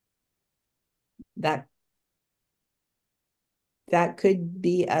 That could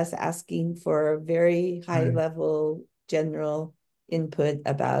be us asking for very high level general input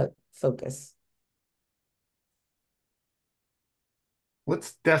about focus.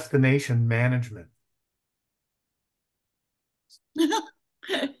 What's destination management?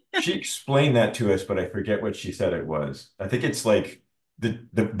 She explained that to us, but I forget what she said it was. I think it's like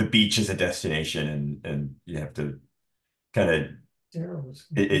the beach is a destination, and you have to kind of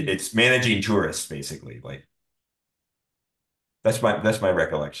it's managing tourists basically. Like that's my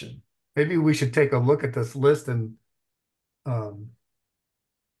recollection. Maybe we should take a look at this list and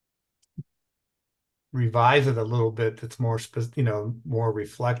revise it a little bit. That's more more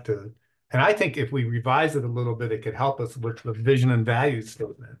reflective. And I think if we revise it a little bit, it could help us with the vision and value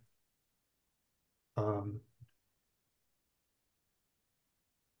statement.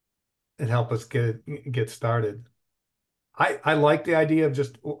 And help us get started. I like the idea of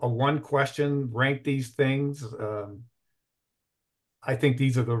just a one question, rank these things. I think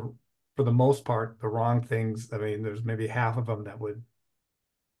these are for the most part, the wrong things. I mean, there's maybe half of them that would.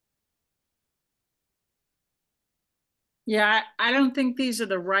 Yeah, I don't think these are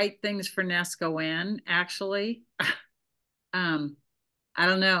the right things for NESCO-N, actually. I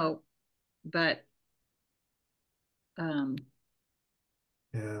don't know, but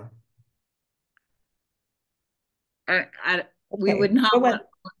yeah. We would not want.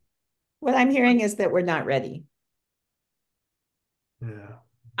 What I'm hearing is that we're not ready. Yeah.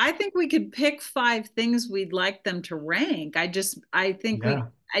 I think we could pick 5 things we'd like them to rank. I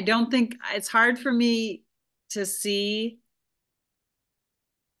don't think it's hard for me to see,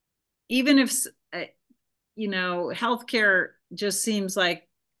 even if, healthcare just seems like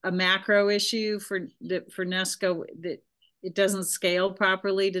a macro issue for NESCO, that it doesn't scale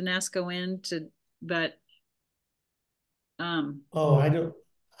properly to NESCO-N but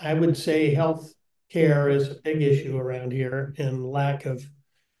I would say health care is a big issue around here, and lack of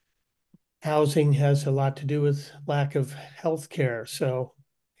housing has a lot to do with lack of health care. So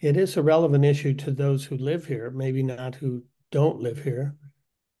it is a relevant issue to those who live here, maybe not who don't live here.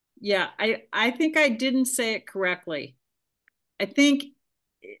 Yeah, I think I didn't say it correctly. I think,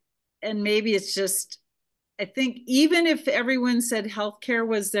 and maybe it's just, I think even if everyone said healthcare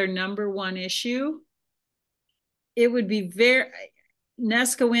was their number one issue, it would be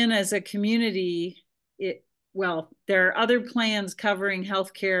NESCO-N as a community, there are other plans covering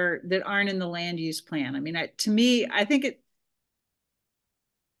healthcare that aren't in the land use plan. I mean, to me, I think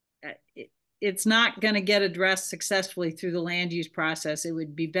it's not going to get addressed successfully through the land use process. It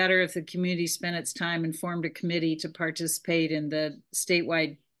would be better if the community spent its time and formed a committee to participate in the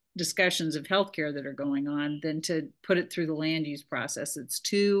statewide discussions of healthcare that are going on than to put it through the land use process.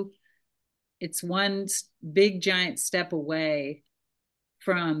 It's one big giant step away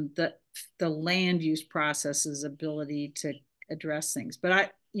from the land use process's ability to address things.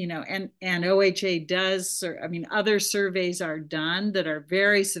 But and OHA does, other surveys are done that are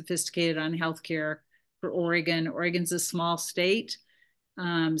very sophisticated on healthcare for Oregon. Oregon's a small state.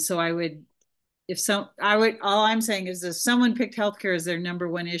 So all I'm saying is if someone picked healthcare as their number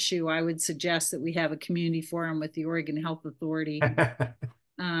one issue, I would suggest that we have a community forum with the Oregon Health Authority.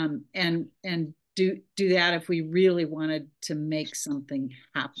 And do that if we really wanted to make something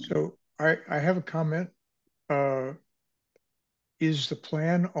happen. So I have a comment. Is the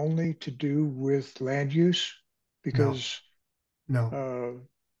plan only to do with land use? Because no.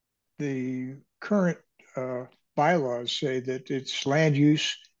 The current bylaws say that it's land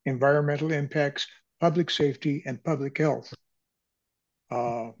use, environmental impacts, public safety, and public health.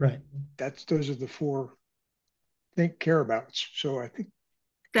 Right. Those are the 4 care abouts. So I think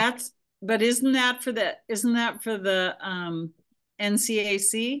but isn't that for the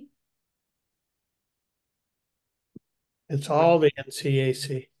NCAC? It's all the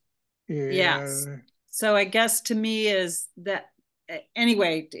NCAC. Yeah. Yes. So I guess to me is that,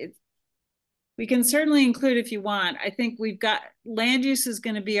 anyway, we can certainly include if you want. I think we've got land use is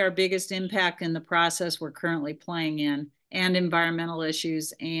going to be our biggest impact in the process we're currently playing in, and environmental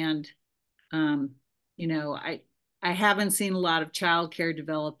issues. And, I haven't seen a lot of childcare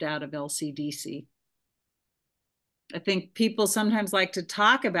developed out of LCDC. I think people sometimes like to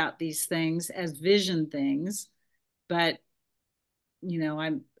talk about these things as vision things, but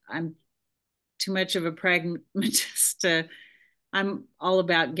I'm too much of a pragmatist I'm all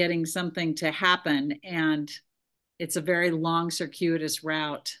about getting something to happen, and it's a very long, circuitous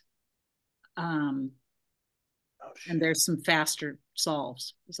route. And there's some faster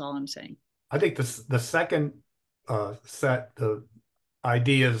solves, is all I'm saying. I think the second set of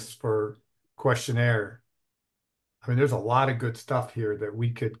ideas for questionnaire, there's a lot of good stuff here that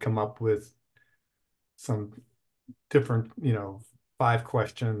we could come up with some different,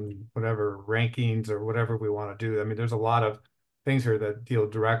 5-question, whatever, rankings or whatever we want to do. There's a lot of things here that deal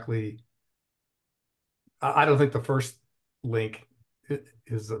directly. I don't think the first link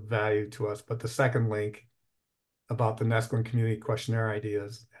is of value to us, but the second link about the NESCO-N community questionnaire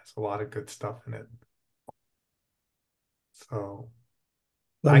ideas has a lot of good stuff in it. So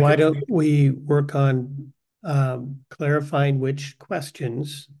Well, why don't we work on clarifying which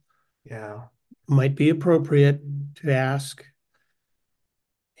questions Yeah. might be appropriate to ask?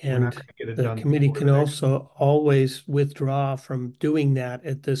 We're not And gonna get it the done committee before can the next- also always withdraw from doing that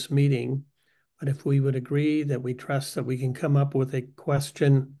at this meeting. But if we would agree that we trust that we can come up with a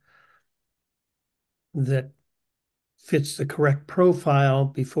question that fits the correct profile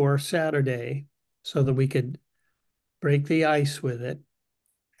before Saturday so that we could break the ice with it,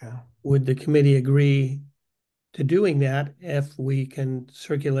 Yeah. would the committee agree to doing that if we can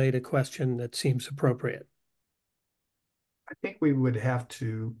circulate a question that seems appropriate? I think we would have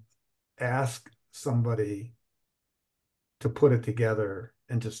to ask somebody to put it together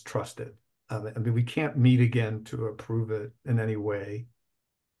and just trust it. I mean, we can't meet again to approve it in any way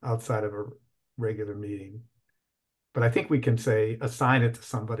outside of a regular meeting. But I think we can say, assign it to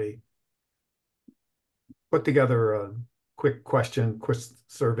somebody. Put together a quick question, quick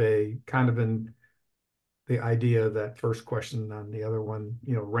survey, kind of in the idea of that first question on the other one,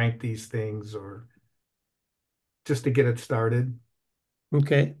 rank these things, or just to get it started.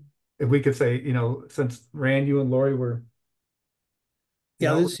 Okay. If we could say, since Rand, you and Lori were.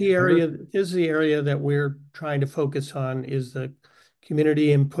 Yeah, this is the area that we're trying to focus on, is the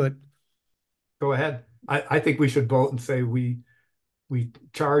community input. Go ahead. I think we should vote and say we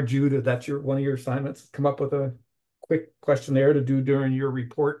charge you to, that's one of your assignments, come up with a quick questionnaire to do during your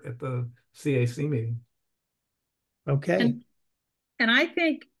report at the CAC meeting. Okay. And I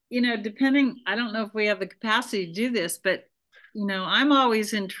think, depending, I don't know if we have the capacity to do this, but, I'm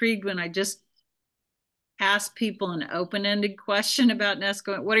always intrigued when I just ask people an open-ended question about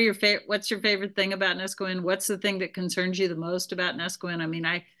Nescoin. What's your favorite thing about Nescoin? What's the thing that concerns you the most about Nescoin? I mean,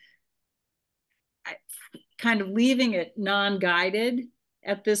 I kind of leaving it non-guided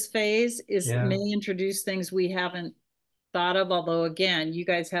at this phase may introduce things we haven't thought of. Although again, you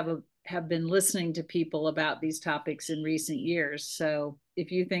guys have been listening to people about these topics in recent years. So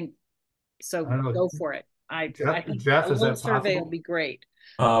if you think so, go for it. I think Jeff, a is little that survey possible? will be great.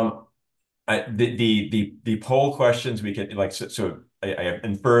 The poll questions we can I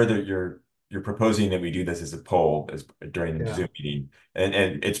infer that you're proposing that we do this as a poll during the Zoom meeting,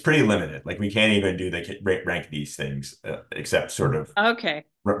 and it's pretty limited. Like, we can't even do rank these things except sort of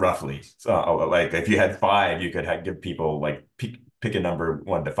roughly. So like, if you had 5, you could give people like pick a number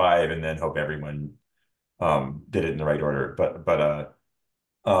 1 to 5 and then hope everyone did it in the right order. But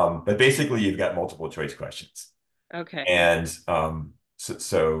basically you've got multiple choice questions. Okay. And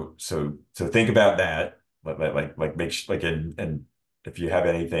so think about that. Like make sure, and if you have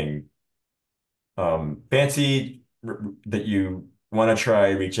anything fancy that you want to try,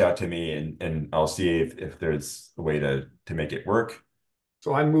 reach out to me, and I'll see if there's a way to make it work.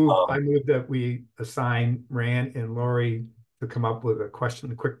 So I moved that we assign Rand and Lori to come up with a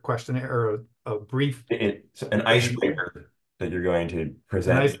quick questionnaire, or a brief. An icebreaker that you're going to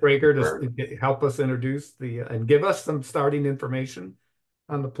present. An icebreaker to help us introduce and give us some starting information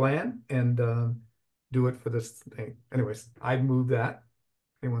on the plan, and do it for this thing. Anyways, I moved that.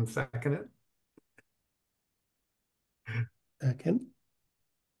 Anyone second it? Second.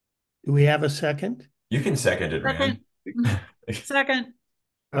 Do we have a second? You can second it, Rand. Second.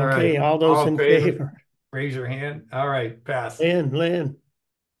 All okay, right. all those in favor. Raise your hand. All right, pass. Lynn.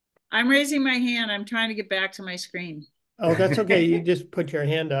 I'm raising my hand. I'm trying to get back to my screen. Oh, that's okay. You just put your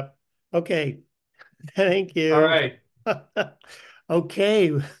hand up. Okay. Thank you. All right.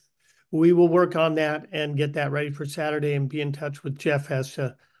 Okay. We will work on that and get that ready for Saturday, and be in touch with Jeff as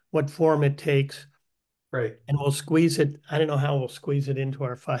to what form it takes. Right. And we'll squeeze it. I don't know how we'll squeeze it into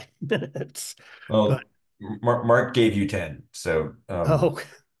our 5 minutes. Well, Mark gave you 10. So, so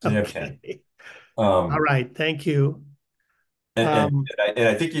you have 10. All right. Thank you. And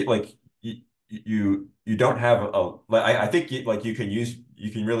I think you don't have I think you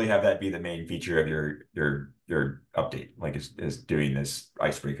can really have that be the main feature of your update, like is doing this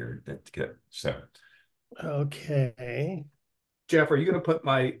icebreaker. So okay, Jeff, are you going to put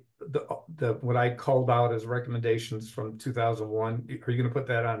the what I called out as recommendations from 2001? Are you going to put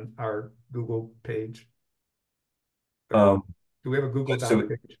that on our Google page? Do we have a Google Doc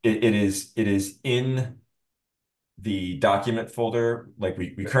page? It is in the document folder. Like,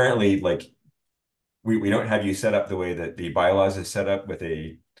 we currently, like, we don't have you set up the way that the bylaws is set up, with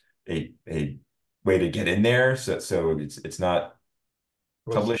a way to get in there. So it's not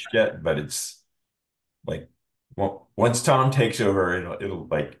published yet, but it's like, once Tom takes over,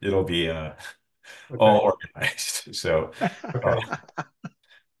 it'll be all organized. So,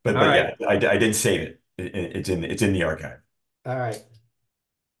 but right. Yeah, I did save it. It's in the archive. All right.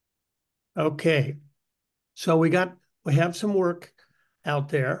 Okay. So we have some work out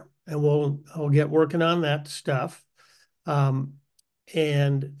there, and I'll get working on that stuff. And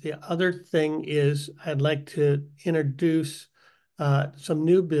the other thing is I'd like to introduce some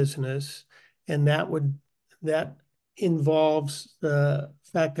new business, and that involves the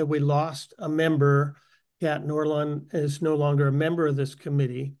fact that we lost a member. Kat Norlund is no longer a member of this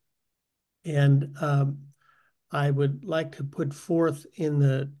committee. And I would like to put forth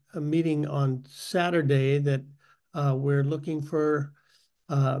in a meeting on Saturday that we're looking for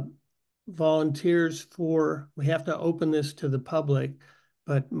volunteers we have to open this to the public,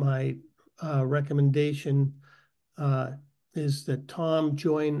 but my recommendation is that Tom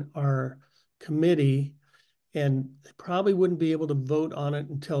join our committee, and they probably wouldn't be able to vote on it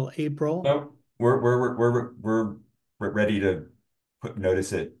until April. No, we're ready to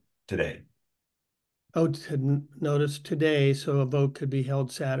notice it today. Oh, to notice today, so a vote could be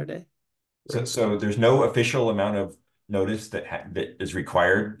held Saturday. So there's no official amount of notice that is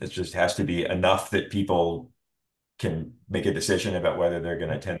required. It just has to be enough that people can make a decision about whether they're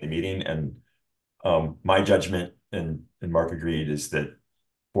going to attend the meeting. And my judgment, and Mark agreed, is that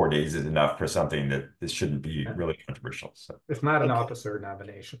 4 days is enough for something that this shouldn't be really controversial. So It's not an officer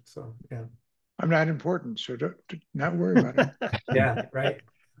nomination, so yeah. I'm not important, so don't not worry about it. Yeah, right.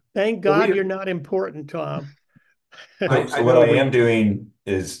 Thank God you're not important, Tom. So what I am doing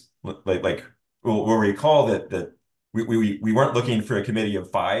is like we'll recall that we weren't looking for a committee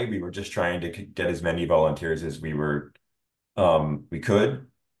of 5. We were just trying to get as many volunteers as we could.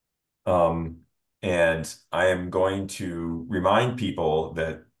 And I am going to remind people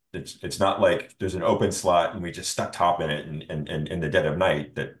that it's not like there's an open slot and we just stuck Tom in it and in the dead of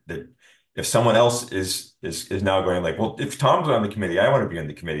night. That if someone else is now going like, well, if Tom's on the committee, I want to be in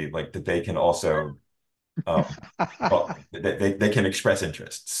the committee, like that they can also well, they can express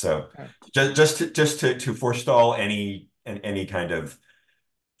interest. So just to forestall any kind of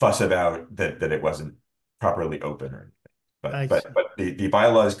fuss about that it wasn't properly open or anything. But the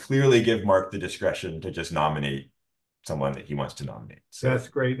bylaws clearly give Mark the discretion to just nominate someone that he wants to nominate. So that's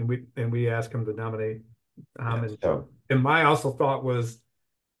great, and we ask him to nominate. And my also thought was,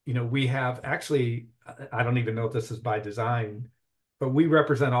 we have actually, I don't even know if this is by design, but we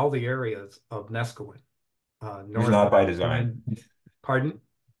represent all the areas of Neskowin. It was not by design. Pardon?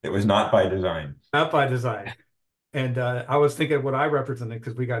 It was not by design. Not by design. And I was thinking of what I represented,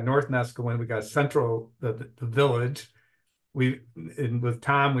 because we got North Neskowin, we got Central, the village. With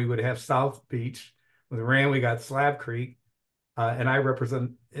Tom, we would have South Beach. With Rand, we got Slab Creek. And I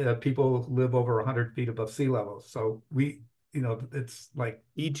represent people who live over 100 feet above sea level. So it's like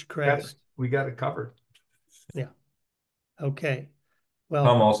each crest. We got it covered. Yeah. Okay. Well,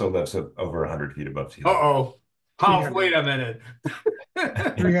 Tom also lives over 100 feet above sea level. Wait a minute.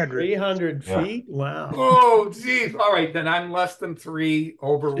 300 feet? Yeah. Wow. Oh, geez. All right, then I'm less than 3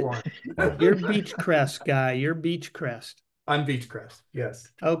 over 1. You're Beechcrest guy. You're Beechcrest. I'm Beechcrest,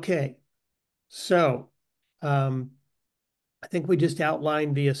 yes. Okay. So, I think we just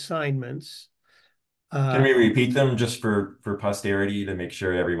outlined the assignments. Can we repeat them just for posterity to make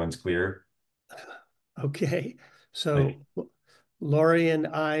sure everyone's clear? Okay. So Lori and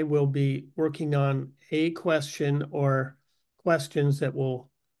I will be working on a question or questions that will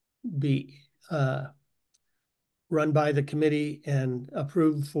be run by the committee and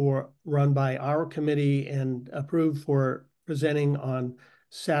run by our committee and approved for presenting on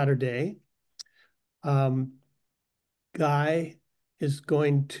Saturday. Guy is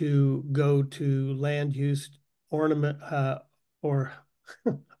going to go to land use ornaments?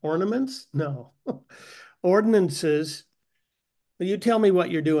 No. Ordinances. Will you tell me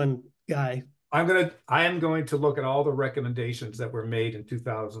what you're doing, Guy? I am going to look at all the recommendations that were made in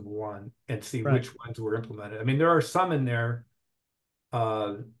 2001 and see which ones were implemented. I mean, there are some in there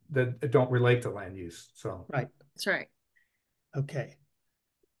that don't relate to land use. So right. That's right. Okay.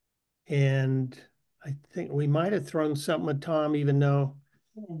 And I think we might have thrown something at Tom, even though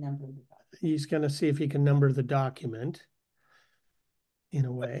he's going to see if he can number the document in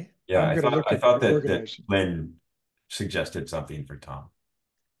a way. Yeah, I thought that Lynn suggested something for Tom.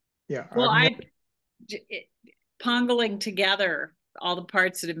 Yeah. Well, pongling together all the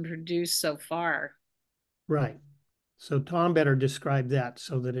parts that have been produced so far. Right. So Tom better describe that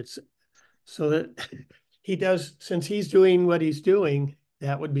so that he does, since he's doing what he's doing,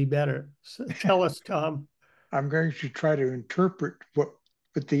 that would be better. So tell us, Tom. I'm going to try to interpret what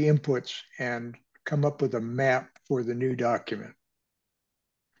the inputs and come up with a map for the new document.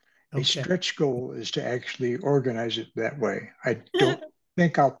 Okay. A stretch goal is to actually organize it that way. I don't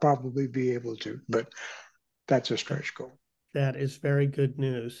think I'll probably be able to, but that's a stretch goal. That is very good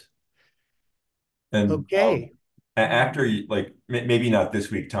news. And okay. after you, like, maybe not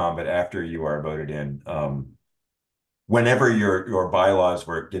this week, Tom, but after you are voted in, whenever your bylaws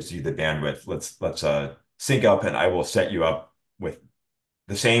where it gives you the bandwidth, let's sync up, and I will set you up with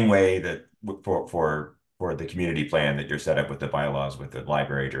the same way that for the community plan that you're set up with the bylaws with the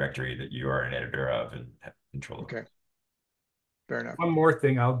library directory that you are an editor of and have control of. Okay. Fair enough. One more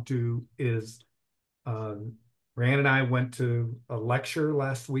thing I'll do is, Rand and I went to a lecture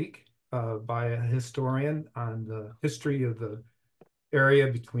last week by a historian on the history of the area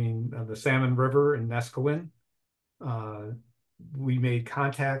between the Salmon River and Neskowin. We made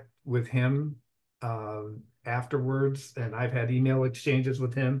contact with him afterwards, and I've had email exchanges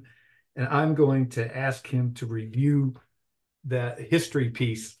with him, and I'm going to ask him to review that history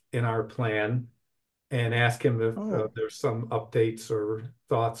piece in our plan and ask him if there's some updates or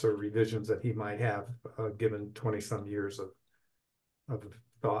thoughts or revisions that he might have, given 20-some years of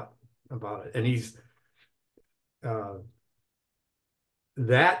thought about it. And he's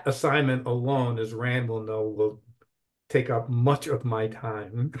that assignment alone, as Rand will know, will take up much of my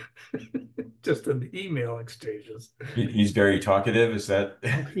time just in the email exchanges. He's very talkative. Is that?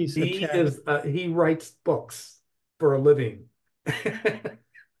 He writes books for a living.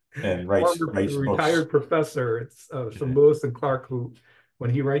 And writes retired books. Professor. It's from Lewis and Clark, who, when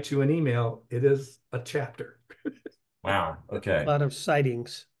he writes you an email, it is a chapter. Wow. Okay. A lot of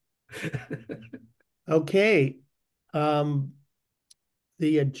sightings. Okay.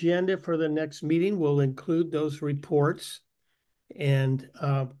 The agenda for the next meeting will include those reports and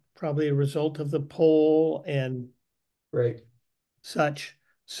probably a result of the poll and such.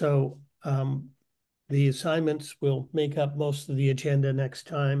 So the assignments will make up most of the agenda next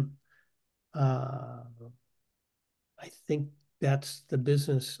time. I think that's the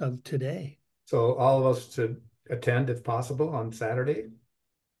business of today. So all of us should attend if possible on Saturday.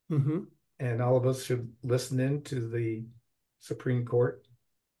 Mm-hmm. And all of us should listen in to the Supreme Court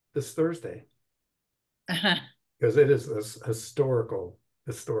this Thursday. Because it is a historical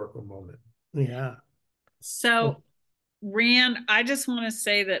moment. Yeah. So, Rand, I just want to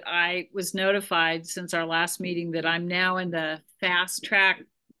say that I was notified since our last meeting that I'm now in the fast track,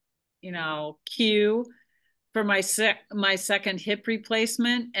 queue for my second hip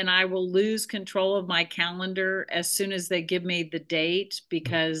replacement, and I will lose control of my calendar as soon as they give me the date,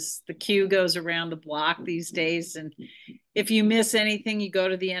 because the queue goes around the block these days, and if you miss anything, you go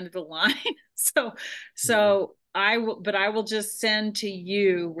to the end of the line. So I will just send to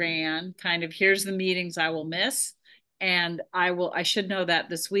you, Rand, kind of, here's the meetings I will miss, and I should know that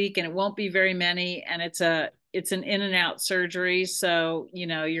this week, and it won't be very many, and it's an in and out surgery. So,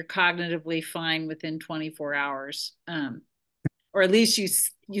 you're cognitively fine within 24 hours. Or at least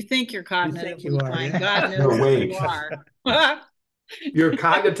you think you're cognitively fine. God knows you are. You're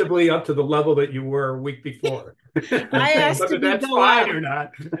cognitively up to the level that you were a week before. I asked him that's fine or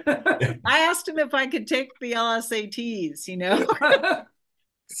not. I asked him if I could take the LSATs,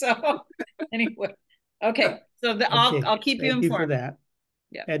 So anyway, okay. So I'll keep you informed. Thank you for that.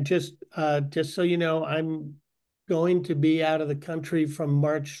 Yeah. And just so you know, I'm going to be out of the country from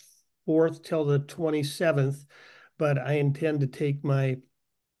March 4th till the 27th, but I intend to take my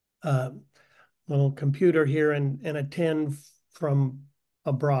little computer here and attend from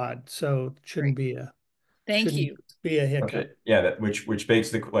abroad. So it shouldn't be a hiccup. Okay. Yeah, which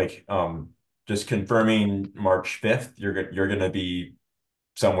begs the just confirming March 5th, you're gonna be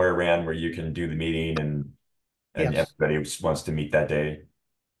somewhere around where you can do the meeting and yes. Everybody wants to meet that day.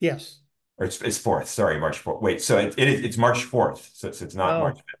 Yes. Or it's 4th. Sorry, March 4th. Wait, so it's March 4th. So it's not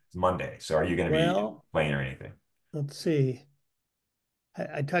March 5th. It's Monday. So are you going to be playing or anything? Let's see.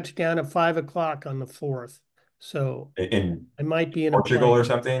 I touched down at 5 o'clock on the 4th. So I might be in Portugal or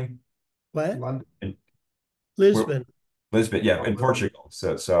something. What? London. Lisbon. Lisbon, yeah, in Portugal.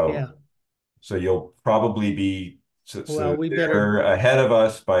 So you'll probably be they're ahead of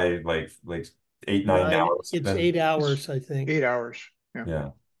us by like 8-9 hours. It's 8 hours, I think. 8 hours. Yeah.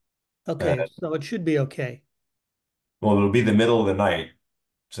 Okay, so it should be okay. Well, it'll be the middle of the night.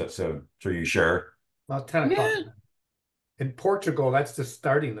 So are you sure? About 10 o'clock. Yeah. In Portugal, that's just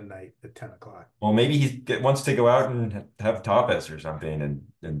starting the night at 10 o'clock. Well, maybe he wants to go out and have tapas or something,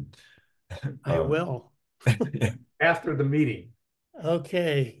 and I will. After the meeting.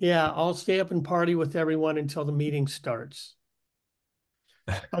 Okay, yeah, I'll stay up and party with everyone until the meeting starts.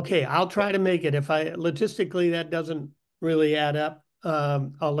 Okay, I'll try to make it. If logistically that doesn't really add up,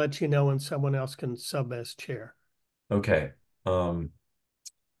 I'll let you know, and someone else can sub as chair. Okay. All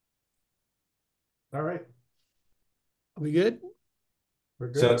right. Are we good? We're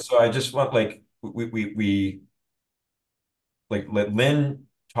good. So I just want we Lynn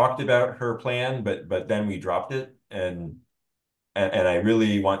talked about her plan, but then we dropped it. and I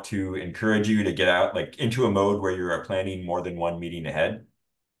really want to encourage you to get out like into a mode where you are planning more than one meeting ahead.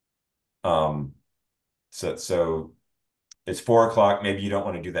 So it's 4 o'clock. Maybe you don't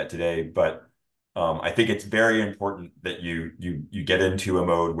want to do that today, but I think it's very important that you get into a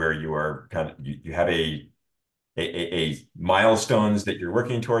mode where you are you have a milestones that you're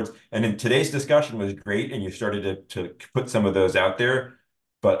working towards. And in today's discussion was great, and you started to put some of those out there,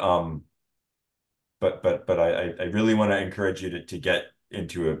 but I really want to encourage you to get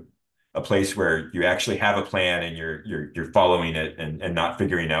into a place where you actually have a plan and you're following it and not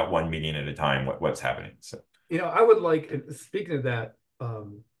figuring out one meeting at a time what's happening. So I would like, speaking of that,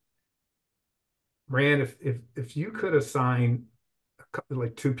 Rand, if you could assign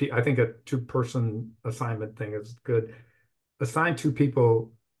like 2 people, I think a 2-person assignment thing is good. Assign 2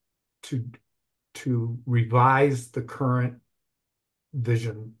 people to revise the current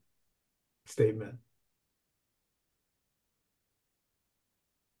vision statement.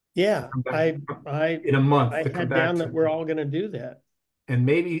 Yeah, I in a month I to come had back down to that we're all going to do that. And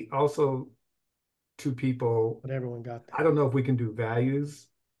maybe also 2 people. But everyone got that. I don't know if we can do values,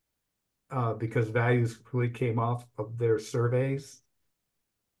 because values really came off of their surveys,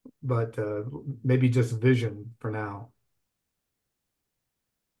 but maybe just vision for now.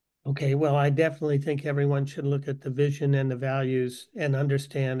 Okay, well, I definitely think everyone should look at the vision and the values and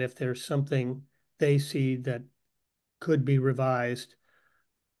understand if there's something they see that could be revised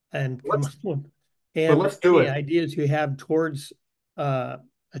and come up with. And let's do any it. ideas you have towards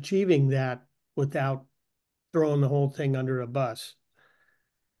achieving that without throwing the whole thing under a bus.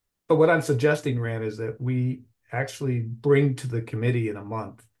 But what I'm suggesting, Rand, is that we actually bring to the committee in a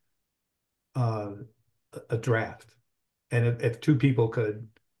month a draft. And if 2 people could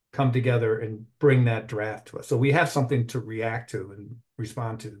come together and bring that draft to us, so we have something to react to and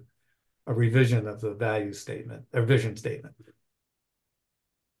respond to, a revision of the value statement, or vision statement.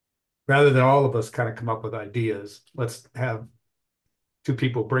 Rather than all of us kind of come up with ideas, let's have 2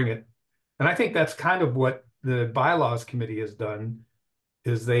 people bring it. And I think that's kind of what the bylaws committee has done,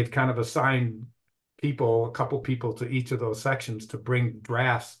 is they've kind of assigned people, a couple people to each of those sections to bring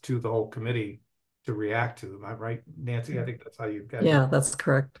drafts to the whole committee to react to. Am I right, Nancy? I think that's how you got it. Yeah, that's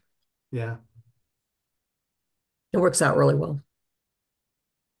correct. Yeah. It works out really well.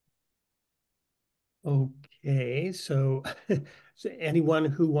 Okay, so, so anyone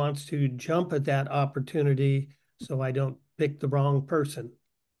who wants to jump at that opportunity so I don't pick the wrong person.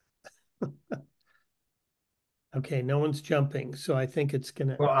 Okay, no one's jumping, so I think it's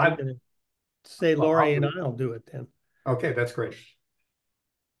gonna, Well, I'm gonna say Lori and I'll I'll do it then. Okay, that's great.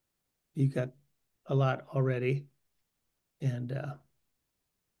 You got a lot already, and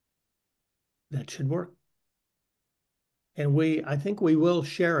that should work. And I think we will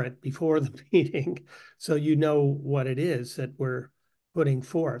share it before the meeting, so you know what it is that we're putting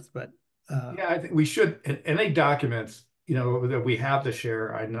forth. But yeah, I think we should, in any documents, that we have to share.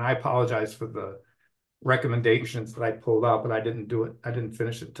 And I apologize for the recommendations that I pulled out, but I didn't do it. I didn't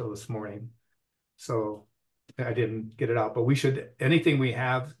finish it until this morning, so I didn't get it out. But we should, anything we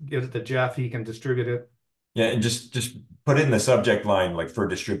have, give it to Jeff. He can distribute it. yeah, and just put it in the subject line like for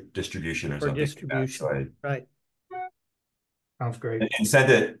distribution or for something distribution, like that. So right? Sounds great. and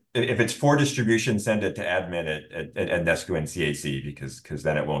send it, if it's for distribution, send it to admin at Nesco NCAC, because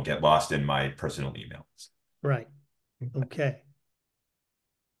then it won't get lost in my personal emails. Right. Okay.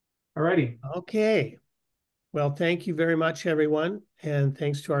 All righty. Okay. Well, thank you very much, everyone. And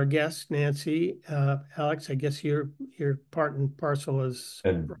thanks to our guest, Nancy. Alex, I guess you're part and parcel as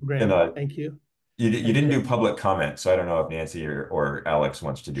program. Thank you. You didn't do public comment, so I don't know if Nancy or Alex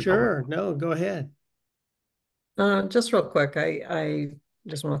wants to do Sure. public. No, go ahead. Just real quick, I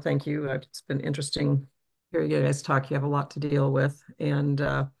just want to thank you. It's been interesting hearing you guys talk. You have a lot to deal with, and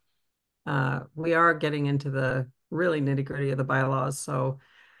we are getting into the really nitty-gritty of the bylaws. So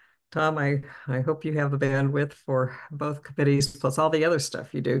Tom, I hope you have the bandwidth for both committees plus all the other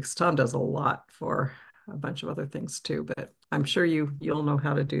stuff you do, because Tom does a lot for a bunch of other things too, but I'm sure you'll know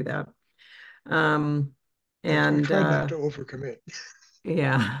how to do that. And try not to overcommit.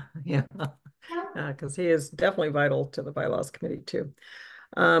 Yeah, because he is definitely vital to the bylaws committee too.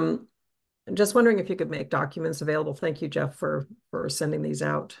 Just wondering if you could make documents available. Thank you, Jeff, for sending these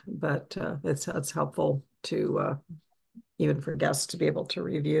out, but it's helpful to even for guests to be able to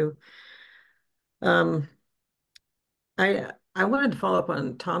review. I wanted to follow up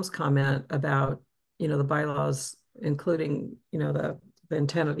on Tom's comment about, the bylaws, including, the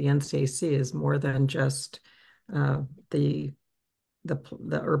intent of the NCAC is more than just the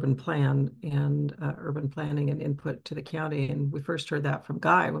urban plan and urban planning and input to the county. And we first heard that from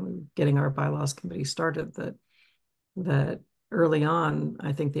Guy when we were getting our bylaws committee started, that that early on,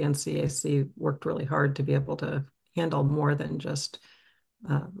 I think the NCAC worked really hard to be able to handle more than just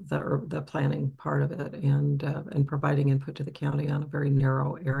the planning part of it and providing input to the county on a very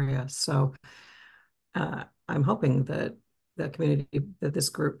narrow area. So I'm hoping that the community, that this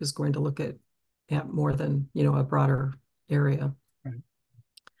group is going to look at more than, you know, a broader area. Right.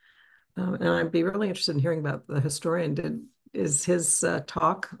 And I'd be really interested in hearing about the historian. Is his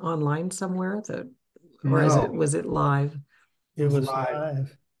talk online somewhere or No. was it live? It was live.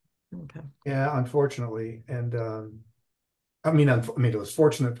 live. Okay. Yeah, unfortunately. And I mean, it was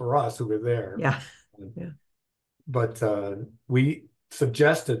fortunate for us who were there. Yeah. Yeah. But we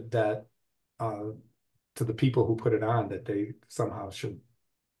suggested that to the people who put it on that they somehow should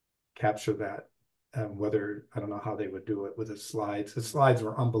capture that. Whether, I don't know how they would do it with the slides. The slides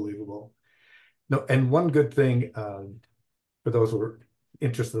were unbelievable. No, and one good thing for those who are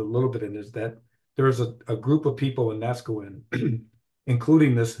interested a little bit in is that there's a group of people in Neskowin,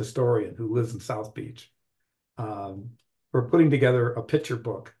 including this historian who lives in South Beach. We're putting together a picture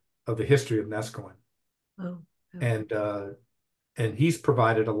book of the history of Neskowin. Oh, yeah. And he's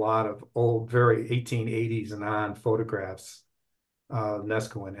provided a lot of old, very 1880s and on photographs of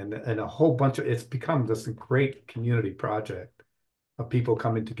Neskowin, and a whole bunch of, it's become this great community project of people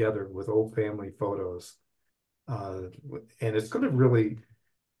coming together with old family photos. And it's going to really,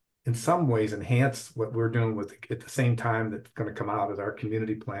 in some ways, enhance what we're doing with at the same time that's going to come out as our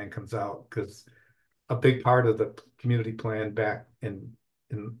community plan comes out, because a big part of the community plan back in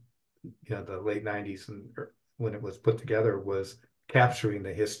you know, the late 90s and when it was put together was capturing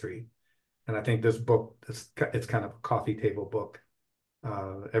the history. And I think this book, it's kind of a coffee table book.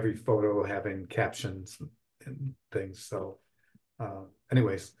 Every photo having captions and things. So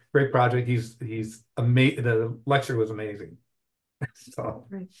anyways, great project. He's amazing. The lecture was amazing. So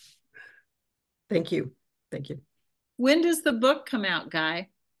Right. Thank you. Thank you. When does the book come out, Guy?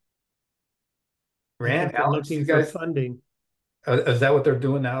 Rand, They're Alex, looking you for guys, funding. is that what they're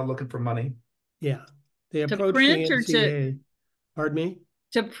doing now? Looking for money? Yeah. They To approached print the or NCA. Pardon me?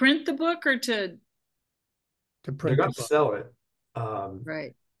 To print the book or to? To They're print going the to book. sell it.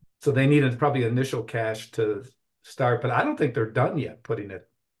 Right. So they needed probably initial cash to start, but I don't think they're done yet putting it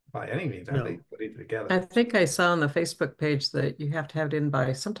by any means. Are No. they putting it together? I think I saw on the Facebook page that you have to have it in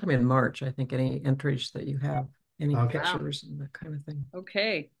by sometime in March. I think any entries that you have, any Okay. pictures and that kind of thing.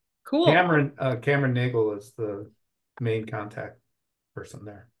 Okay, cool. Cameron Nagel is the main contact person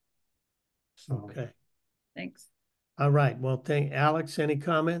there. So Okay. Thanks. All right. Well, thank Alex. Any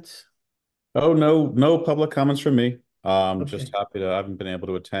comments? Oh, no public comments from me. Just Okay. happy to, I haven't been able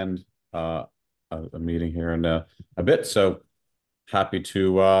to attend a meeting here in a bit, so happy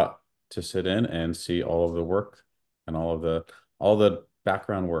to sit in and see all of the work and all the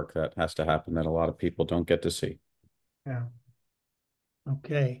background work that has to happen that a lot of people don't get to see. yeah.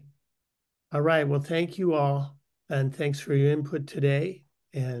 Okay. All right. Well, thank you all. And thanks for your input today.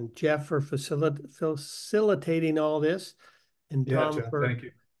 And Jeff for facilitating all this. And Yeah, Tom Jeff, for thank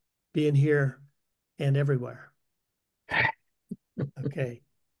you. being here and everywhere. Okay.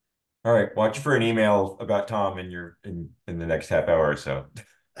 All right, watch for an email about Tom in the next half hour or so.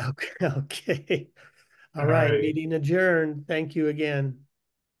 Okay. Okay. All All right. right. Meeting adjourned. Thank you again.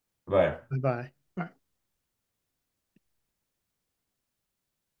 Bye. Bye-bye.